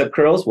on bicep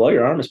curls, well,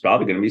 your arm is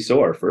probably going to be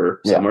sore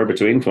for somewhere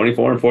between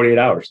 24 and 48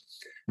 hours.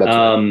 That's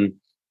right.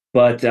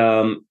 But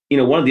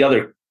one of the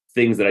other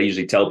things that I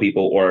usually tell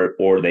people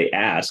or they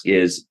ask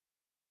is,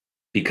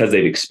 because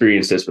they've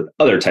experienced this with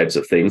other types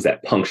of things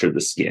that puncture the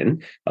skin,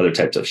 other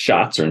types of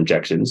shots or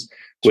injections,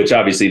 which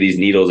obviously these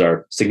needles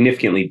are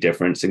significantly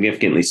different,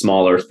 significantly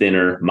smaller,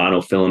 thinner,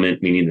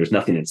 monofilament, meaning there's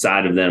nothing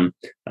inside of them.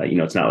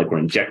 It's not like we're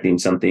injecting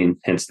something,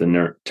 hence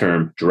the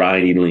term dry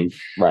needling.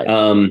 Right.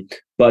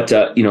 But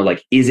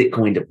is it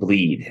going to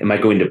bleed? Am I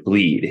going to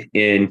bleed?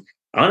 And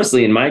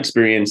honestly, in my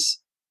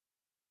experience,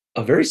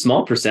 a very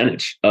small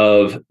percentage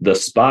of the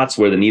spots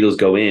where the needles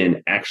go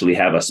in actually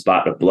have a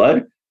spot of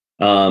blood.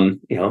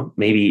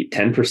 Maybe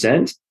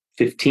 10%,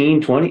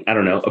 15, 20, I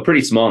don't know, a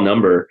pretty small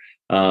number.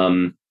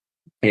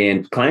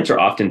 And clients are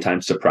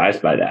oftentimes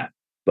surprised by that.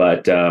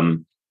 But,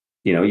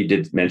 you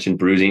did mention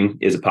bruising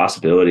is a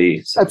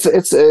possibility. So.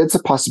 It's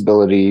a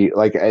possibility.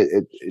 Like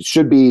it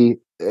should be,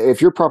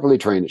 if you're properly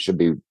trained, it should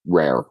be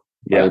rare.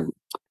 Yeah.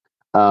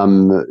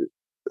 Right?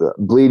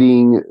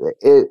 Bleeding,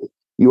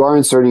 you are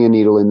inserting a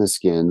needle in the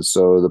skin.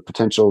 So the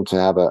potential to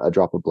have a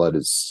drop of blood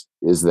is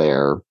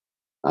there.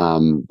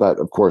 But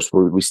of course,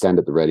 we stand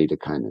at the ready to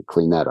kind of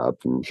clean that up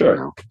and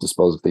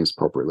dispose of things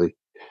appropriately.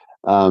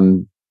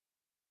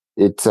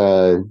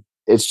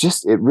 It's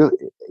just, it really,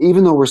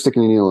 even though we're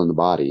sticking a needle in the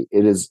body,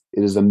 it is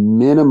a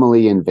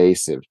minimally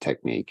invasive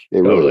technique.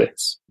 It really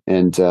is.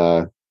 And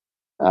for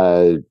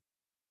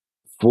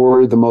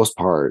the most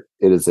part,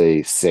 it is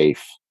a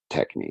safe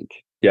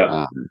technique.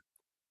 Yeah.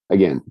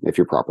 Again, if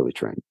you're properly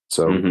trained.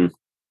 So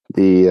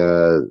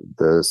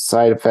the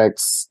side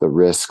effects, the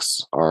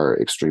risks are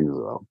extremely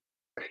low.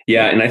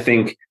 Yeah. And I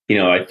think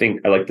I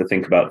like to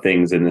think about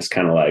things in this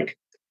kind of like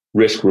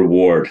risk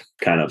reward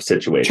kind of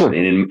situation. Sure.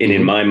 And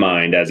in my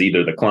mind, as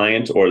either the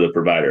client or the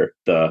provider,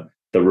 the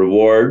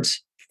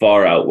rewards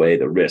far outweigh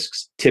the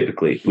risks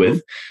typically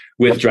with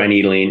dry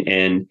needling.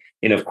 And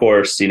of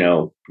course,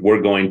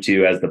 we're going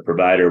to, as the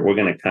provider, we're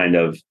going to kind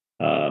of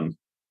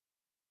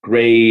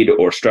grade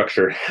or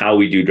structure how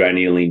we do dry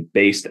needling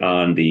based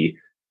on the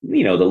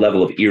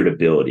level of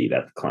irritability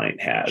that the client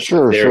has.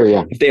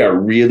 If they are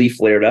really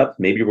flared up,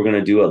 maybe we're going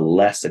to do a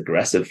less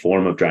aggressive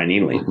form of dry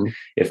needling.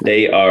 If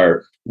they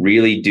are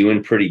really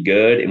doing pretty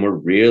good and we're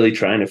really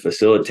trying to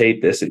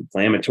facilitate this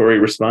inflammatory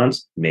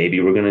response, maybe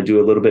we're going to do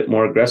a little bit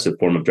more aggressive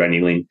form of dry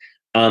needling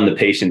on the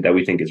patient that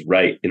we think is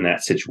right in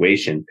that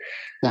situation.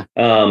 Yeah.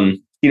 I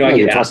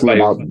get asked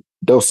about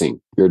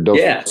dosing. You're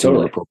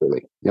dosing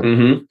appropriately. Yep.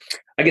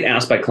 I get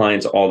asked by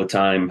clients all the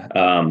time.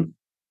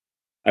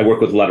 I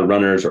work with a lot of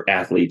runners or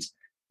athletes.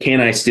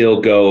 Can I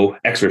still go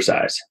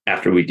exercise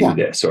after we do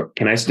this? Or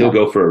can I still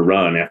go for a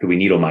run after we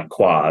needle my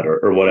quad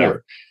or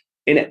whatever?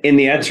 Yeah. And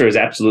the answer is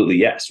absolutely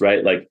yes,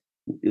 right?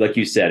 Like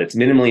you said, it's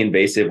minimally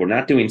invasive. We're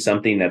not doing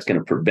something that's going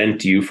to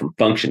prevent you from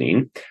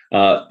functioning.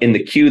 And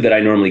the cue that I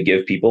normally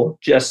give people,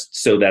 just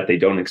so that they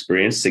don't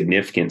experience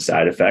significant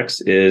side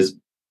effects, is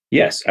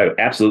yes, I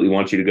absolutely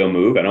want you to go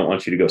move. I don't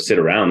want you to go sit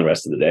around the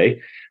rest of the day.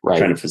 We're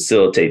trying to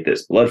facilitate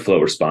this blood flow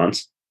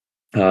response.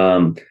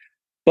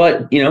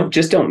 But,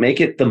 just don't make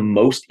it the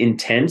most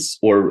intense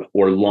or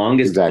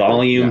longest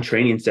volume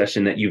training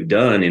session that you've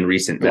done in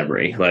recent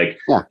memory.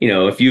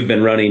 If you've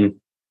been running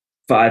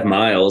 5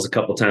 miles a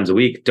couple times a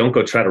week, don't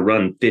go try to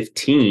run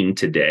 15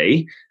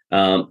 today.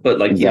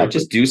 But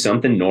just do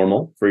something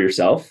normal for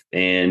yourself.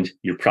 And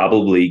you're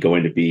probably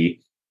going to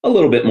be a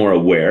little bit more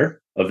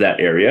aware of that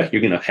area.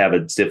 You're going to have a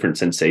different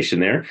sensation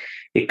there.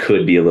 It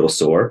could be a little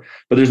sore,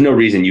 but there's no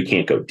reason you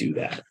can't go do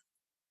that.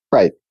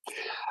 Right.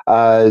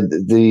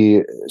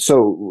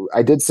 So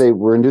I did say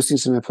we're inducing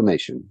some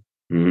inflammation.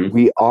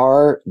 We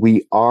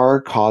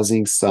are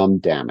causing some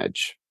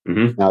damage.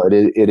 Now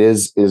it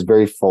is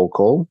very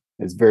focal.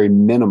 It's very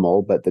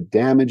minimal, but the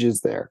damage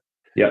is there.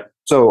 Yeah.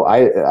 So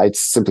I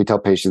simply tell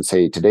patients,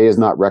 hey, today is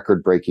not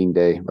record breaking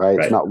day, right?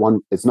 It's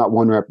not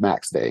one rep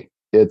max day.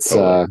 It's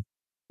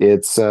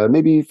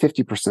maybe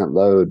 50%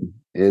 load.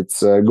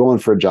 It's going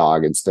for a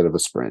jog instead of a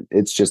sprint.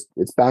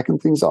 It's backing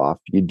things off.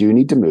 You do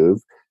need to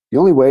move. The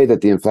only way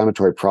that the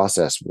inflammatory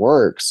process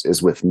works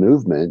is with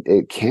movement.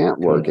 It can't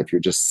work if you're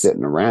just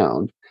sitting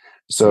around.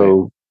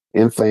 So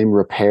inflame,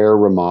 repair,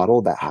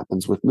 remodel, that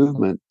happens with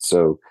movement.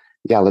 So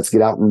let's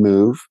get out and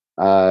move.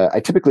 I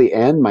typically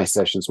end my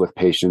sessions with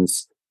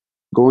patients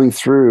going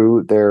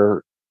through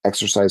their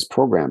exercise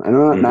program.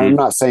 And I'm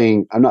not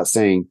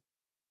saying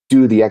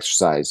do the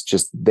exercise,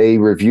 just they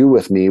review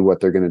with me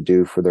what they're going to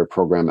do for their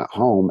program at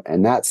home.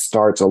 And that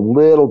starts a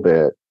little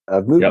bit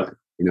of movement,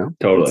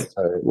 Totally.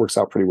 It works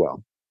out pretty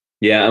well.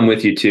 Yeah, I'm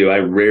with you too. I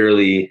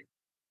rarely,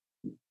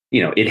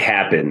 it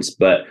happens,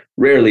 but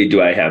rarely do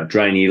I have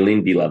dry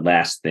needling be the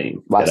last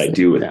thing that I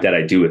do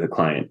with a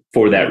client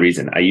for that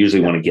reason. I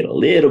usually want to get a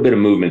little bit of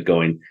movement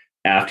going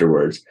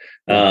afterwards.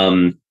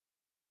 And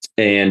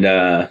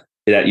that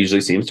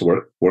usually seems to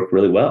work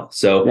really well.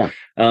 So,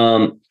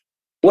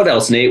 What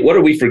else, Nate? What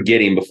are we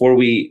forgetting before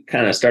we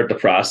kind of start the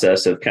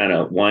process of kind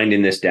of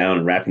winding this down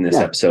and wrapping this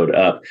episode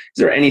up? Is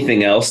there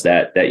anything else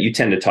that you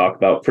tend to talk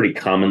about pretty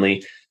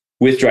commonly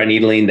with dry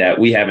needling that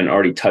we haven't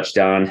already touched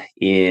on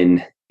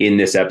in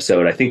this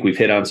episode? I think we've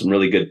hit on some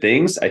really good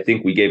things. I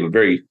think we gave a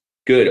very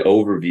good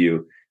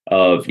overview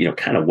of,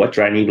 kind of what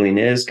dry needling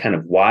is, kind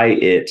of why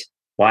it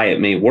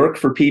may work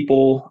for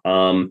people.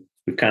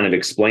 We've kind of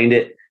explained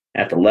it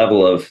at the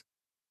level of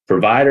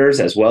providers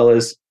as well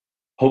as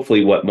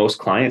hopefully what most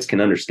clients can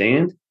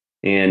understand.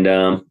 And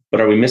but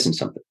are we missing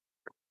something?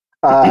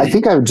 I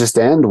think I would just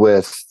end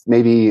with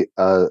maybe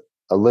a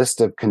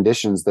list of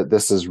conditions that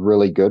this is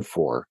really good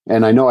for.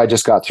 And I know I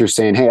just got through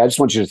saying, hey, I just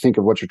want you to think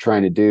of what you're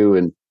trying to do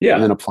and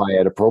then apply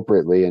it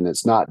appropriately. And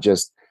it's not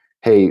just,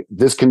 hey,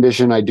 this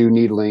condition I do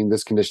needling,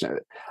 this condition.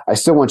 I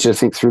still want you to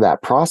think through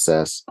that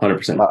process.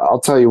 100%.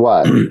 I'll tell you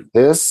what,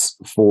 this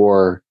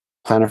for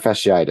plantar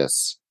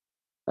fasciitis,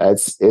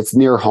 it's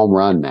near home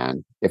run,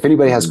 man. If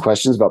anybody has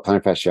questions about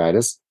plantar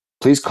fasciitis,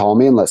 please call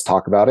me and let's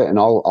talk about it. And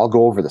I'll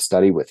go over the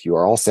study with you,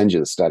 or I'll send you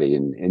the study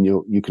and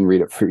you can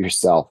read it for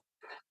yourself.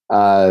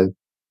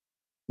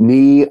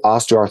 Knee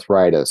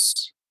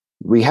osteoarthritis.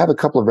 We have a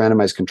couple of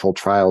randomized controlled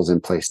trials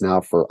in place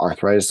now for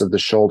arthritis of the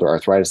shoulder,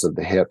 arthritis of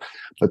the hip,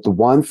 but the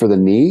one for the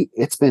knee,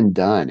 it's been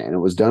done, and it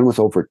was done with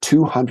over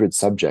 200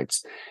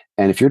 subjects.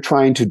 And if you're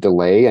trying to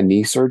delay a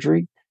knee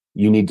surgery,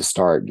 you need to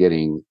start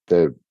getting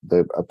the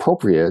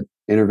appropriate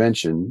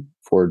intervention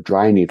for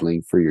dry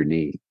needling for your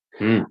knee.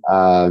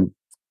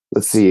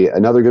 Let's see,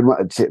 another good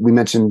one. We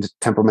mentioned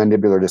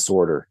temporomandibular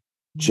disorder.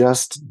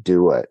 Just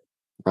do it,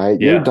 right?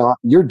 Yeah.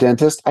 Your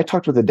dentist, I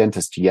talked with a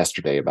dentist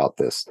yesterday about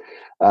this.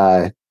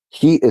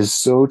 He is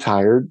so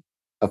tired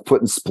of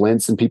putting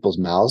splints in people's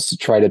mouths to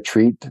try to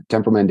treat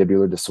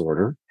temporomandibular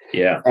disorder.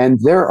 Yeah. And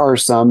there are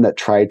some that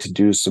try to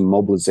do some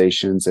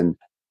mobilizations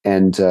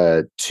and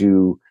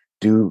to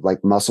do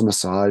like muscle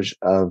massage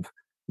of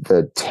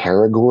the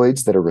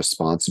pterygoids that are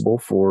responsible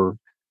for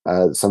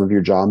some of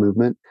your jaw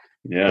movement.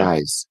 Yeah.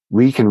 Guys,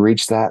 we can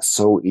reach that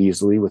so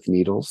easily with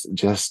needles.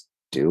 Just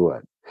do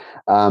it.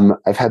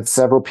 I've had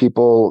several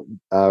people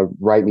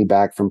write me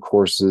back from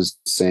courses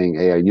saying,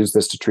 hey, I use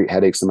this to treat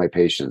headaches in my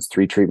patients.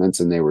 3 treatments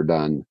and they were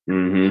done.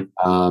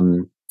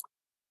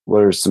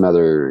 What are some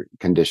other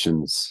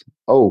conditions?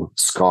 Oh,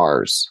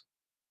 scars.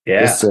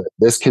 Yeah.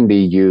 This can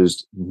be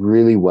used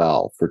really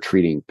well for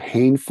treating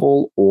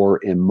painful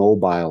or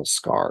immobile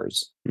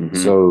scars.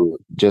 So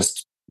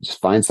just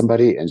find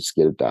somebody and just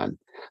get it done.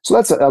 So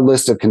that's a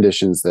list of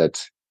conditions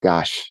that,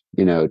 gosh,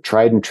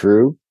 tried and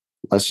true.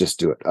 Let's just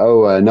do it.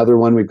 Oh, another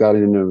one we've got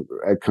in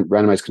a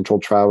randomized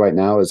controlled trial right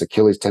now is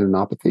Achilles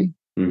tendinopathy.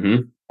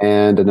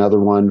 And another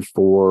one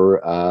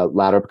for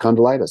lateral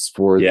epicondylitis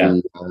for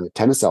the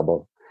tennis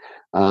elbow.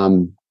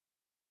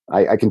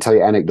 I can tell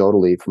you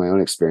anecdotally from my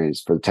own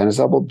experience for the tennis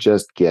elbow,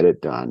 just get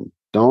it done.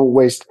 Don't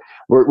waste.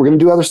 We're going to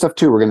do other stuff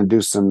too. We're going to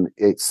do some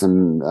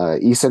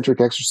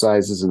eccentric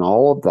exercises and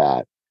all of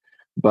that,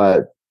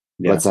 but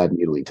let's add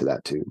needling to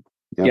that too.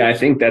 Yep. Yeah, I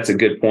think that's a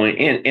good point.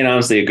 And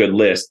honestly, a good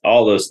list.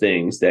 All those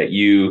things that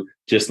you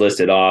just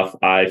listed off,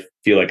 I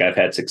feel like I've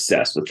had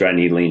success with dry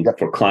needling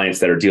for clients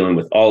that are dealing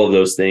with all of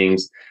those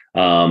things.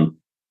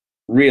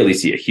 Really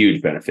see a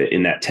huge benefit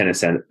in that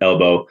tennis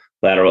elbow,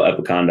 lateral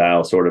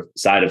epicondyle sort of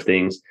side of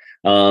things.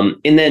 And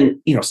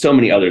then, so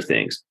many other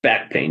things,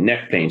 back pain,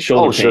 neck pain,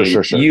 shoulder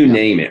pain, you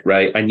name it,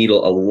 right? I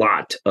needle a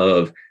lot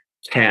of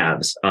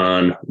calves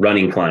on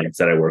running clients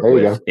that I work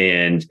with.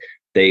 And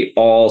they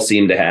all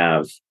seem to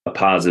have a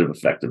positive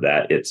effect of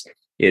that.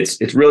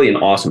 It's really an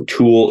awesome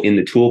tool in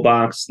the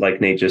toolbox.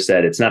 Like Nate just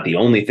said, it's not the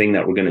only thing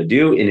that we're going to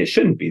do, and it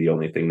shouldn't be the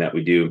only thing that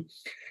we do.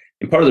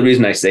 And part of the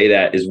reason I say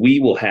that is we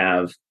will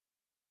have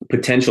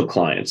potential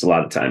clients a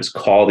lot of times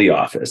call the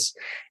office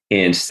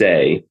and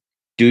say,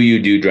 do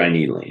you do dry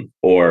needling?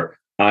 Or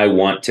I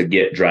want to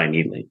get dry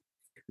needling.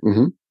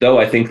 Though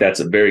I think that's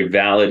a very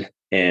valid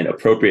and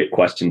appropriate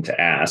question to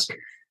ask,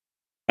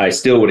 I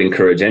still would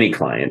encourage any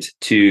client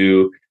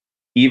to,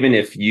 even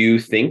if you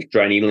think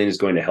dry needling is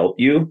going to help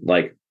you,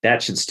 like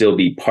that should still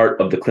be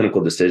part of the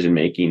clinical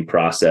decision-making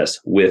process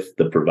with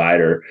the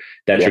provider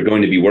that you're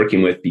going to be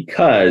working with,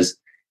 because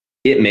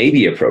it may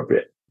be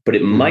appropriate, but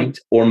it might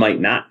or might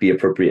not be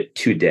appropriate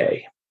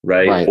today,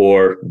 right?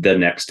 Or the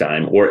next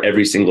time, or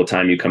every single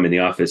time you come in the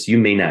office, you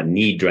may not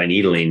need dry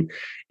needling.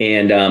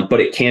 And, but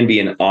it can be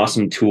an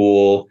awesome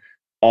tool.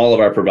 All of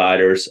our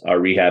providers, our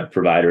rehab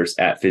providers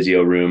at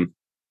Physio Room,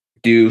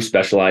 do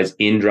specialize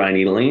in dry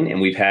needling.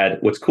 And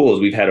what's cool is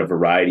we've had a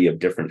variety of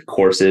different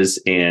courses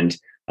and,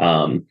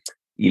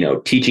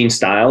 teaching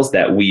styles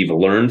that we've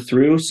learned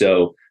through.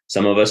 So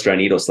some of us dry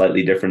needle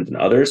slightly different than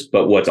others,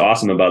 but what's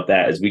awesome about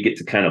that is we get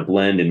to kind of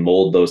blend and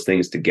mold those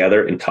things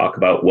together and talk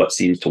about what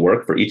seems to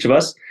work for each of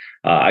us.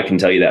 I can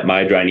tell you that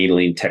my dry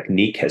needling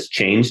technique has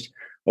changed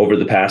over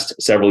the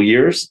past several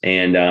years.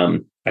 And,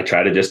 I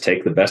try to just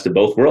take the best of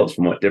both worlds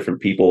from what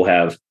different people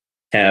have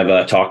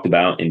talked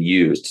about and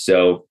used.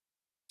 So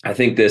I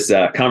think this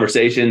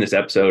conversation, this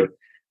episode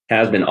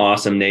has been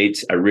awesome,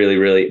 Nate. I really,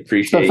 really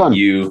appreciate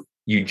you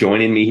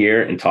joining me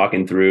here and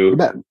talking through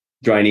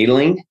dry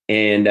needling.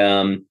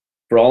 And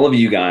for all of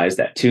you guys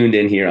that tuned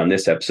in here on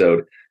this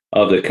episode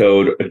of The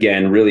Code,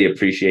 again, really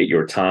appreciate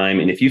your time.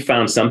 And if you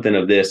found something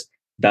of this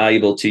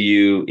valuable to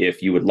you,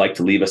 if you would like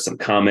to leave us some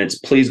comments,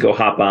 please go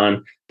hop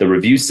on the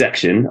review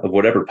section of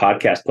whatever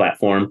podcast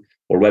platform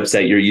or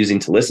website you're using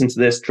to listen to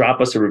this.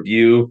 Drop us a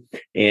review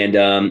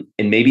and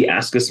maybe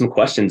ask us some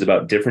questions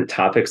about different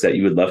topics that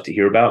you would love to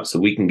hear about, so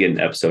we can get an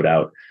episode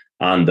out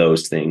on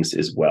those things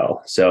as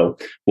well. So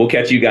we'll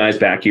catch you guys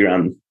back here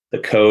on The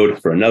Code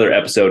for another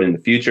episode in the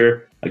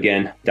future.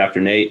 Again,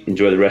 Dr. Nate,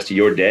 enjoy the rest of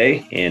your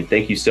day, and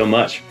thank you so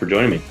much for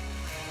joining me.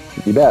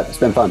 You bet. It's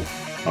been fun.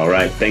 All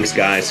right. Thanks,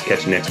 guys.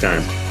 Catch you next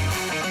time.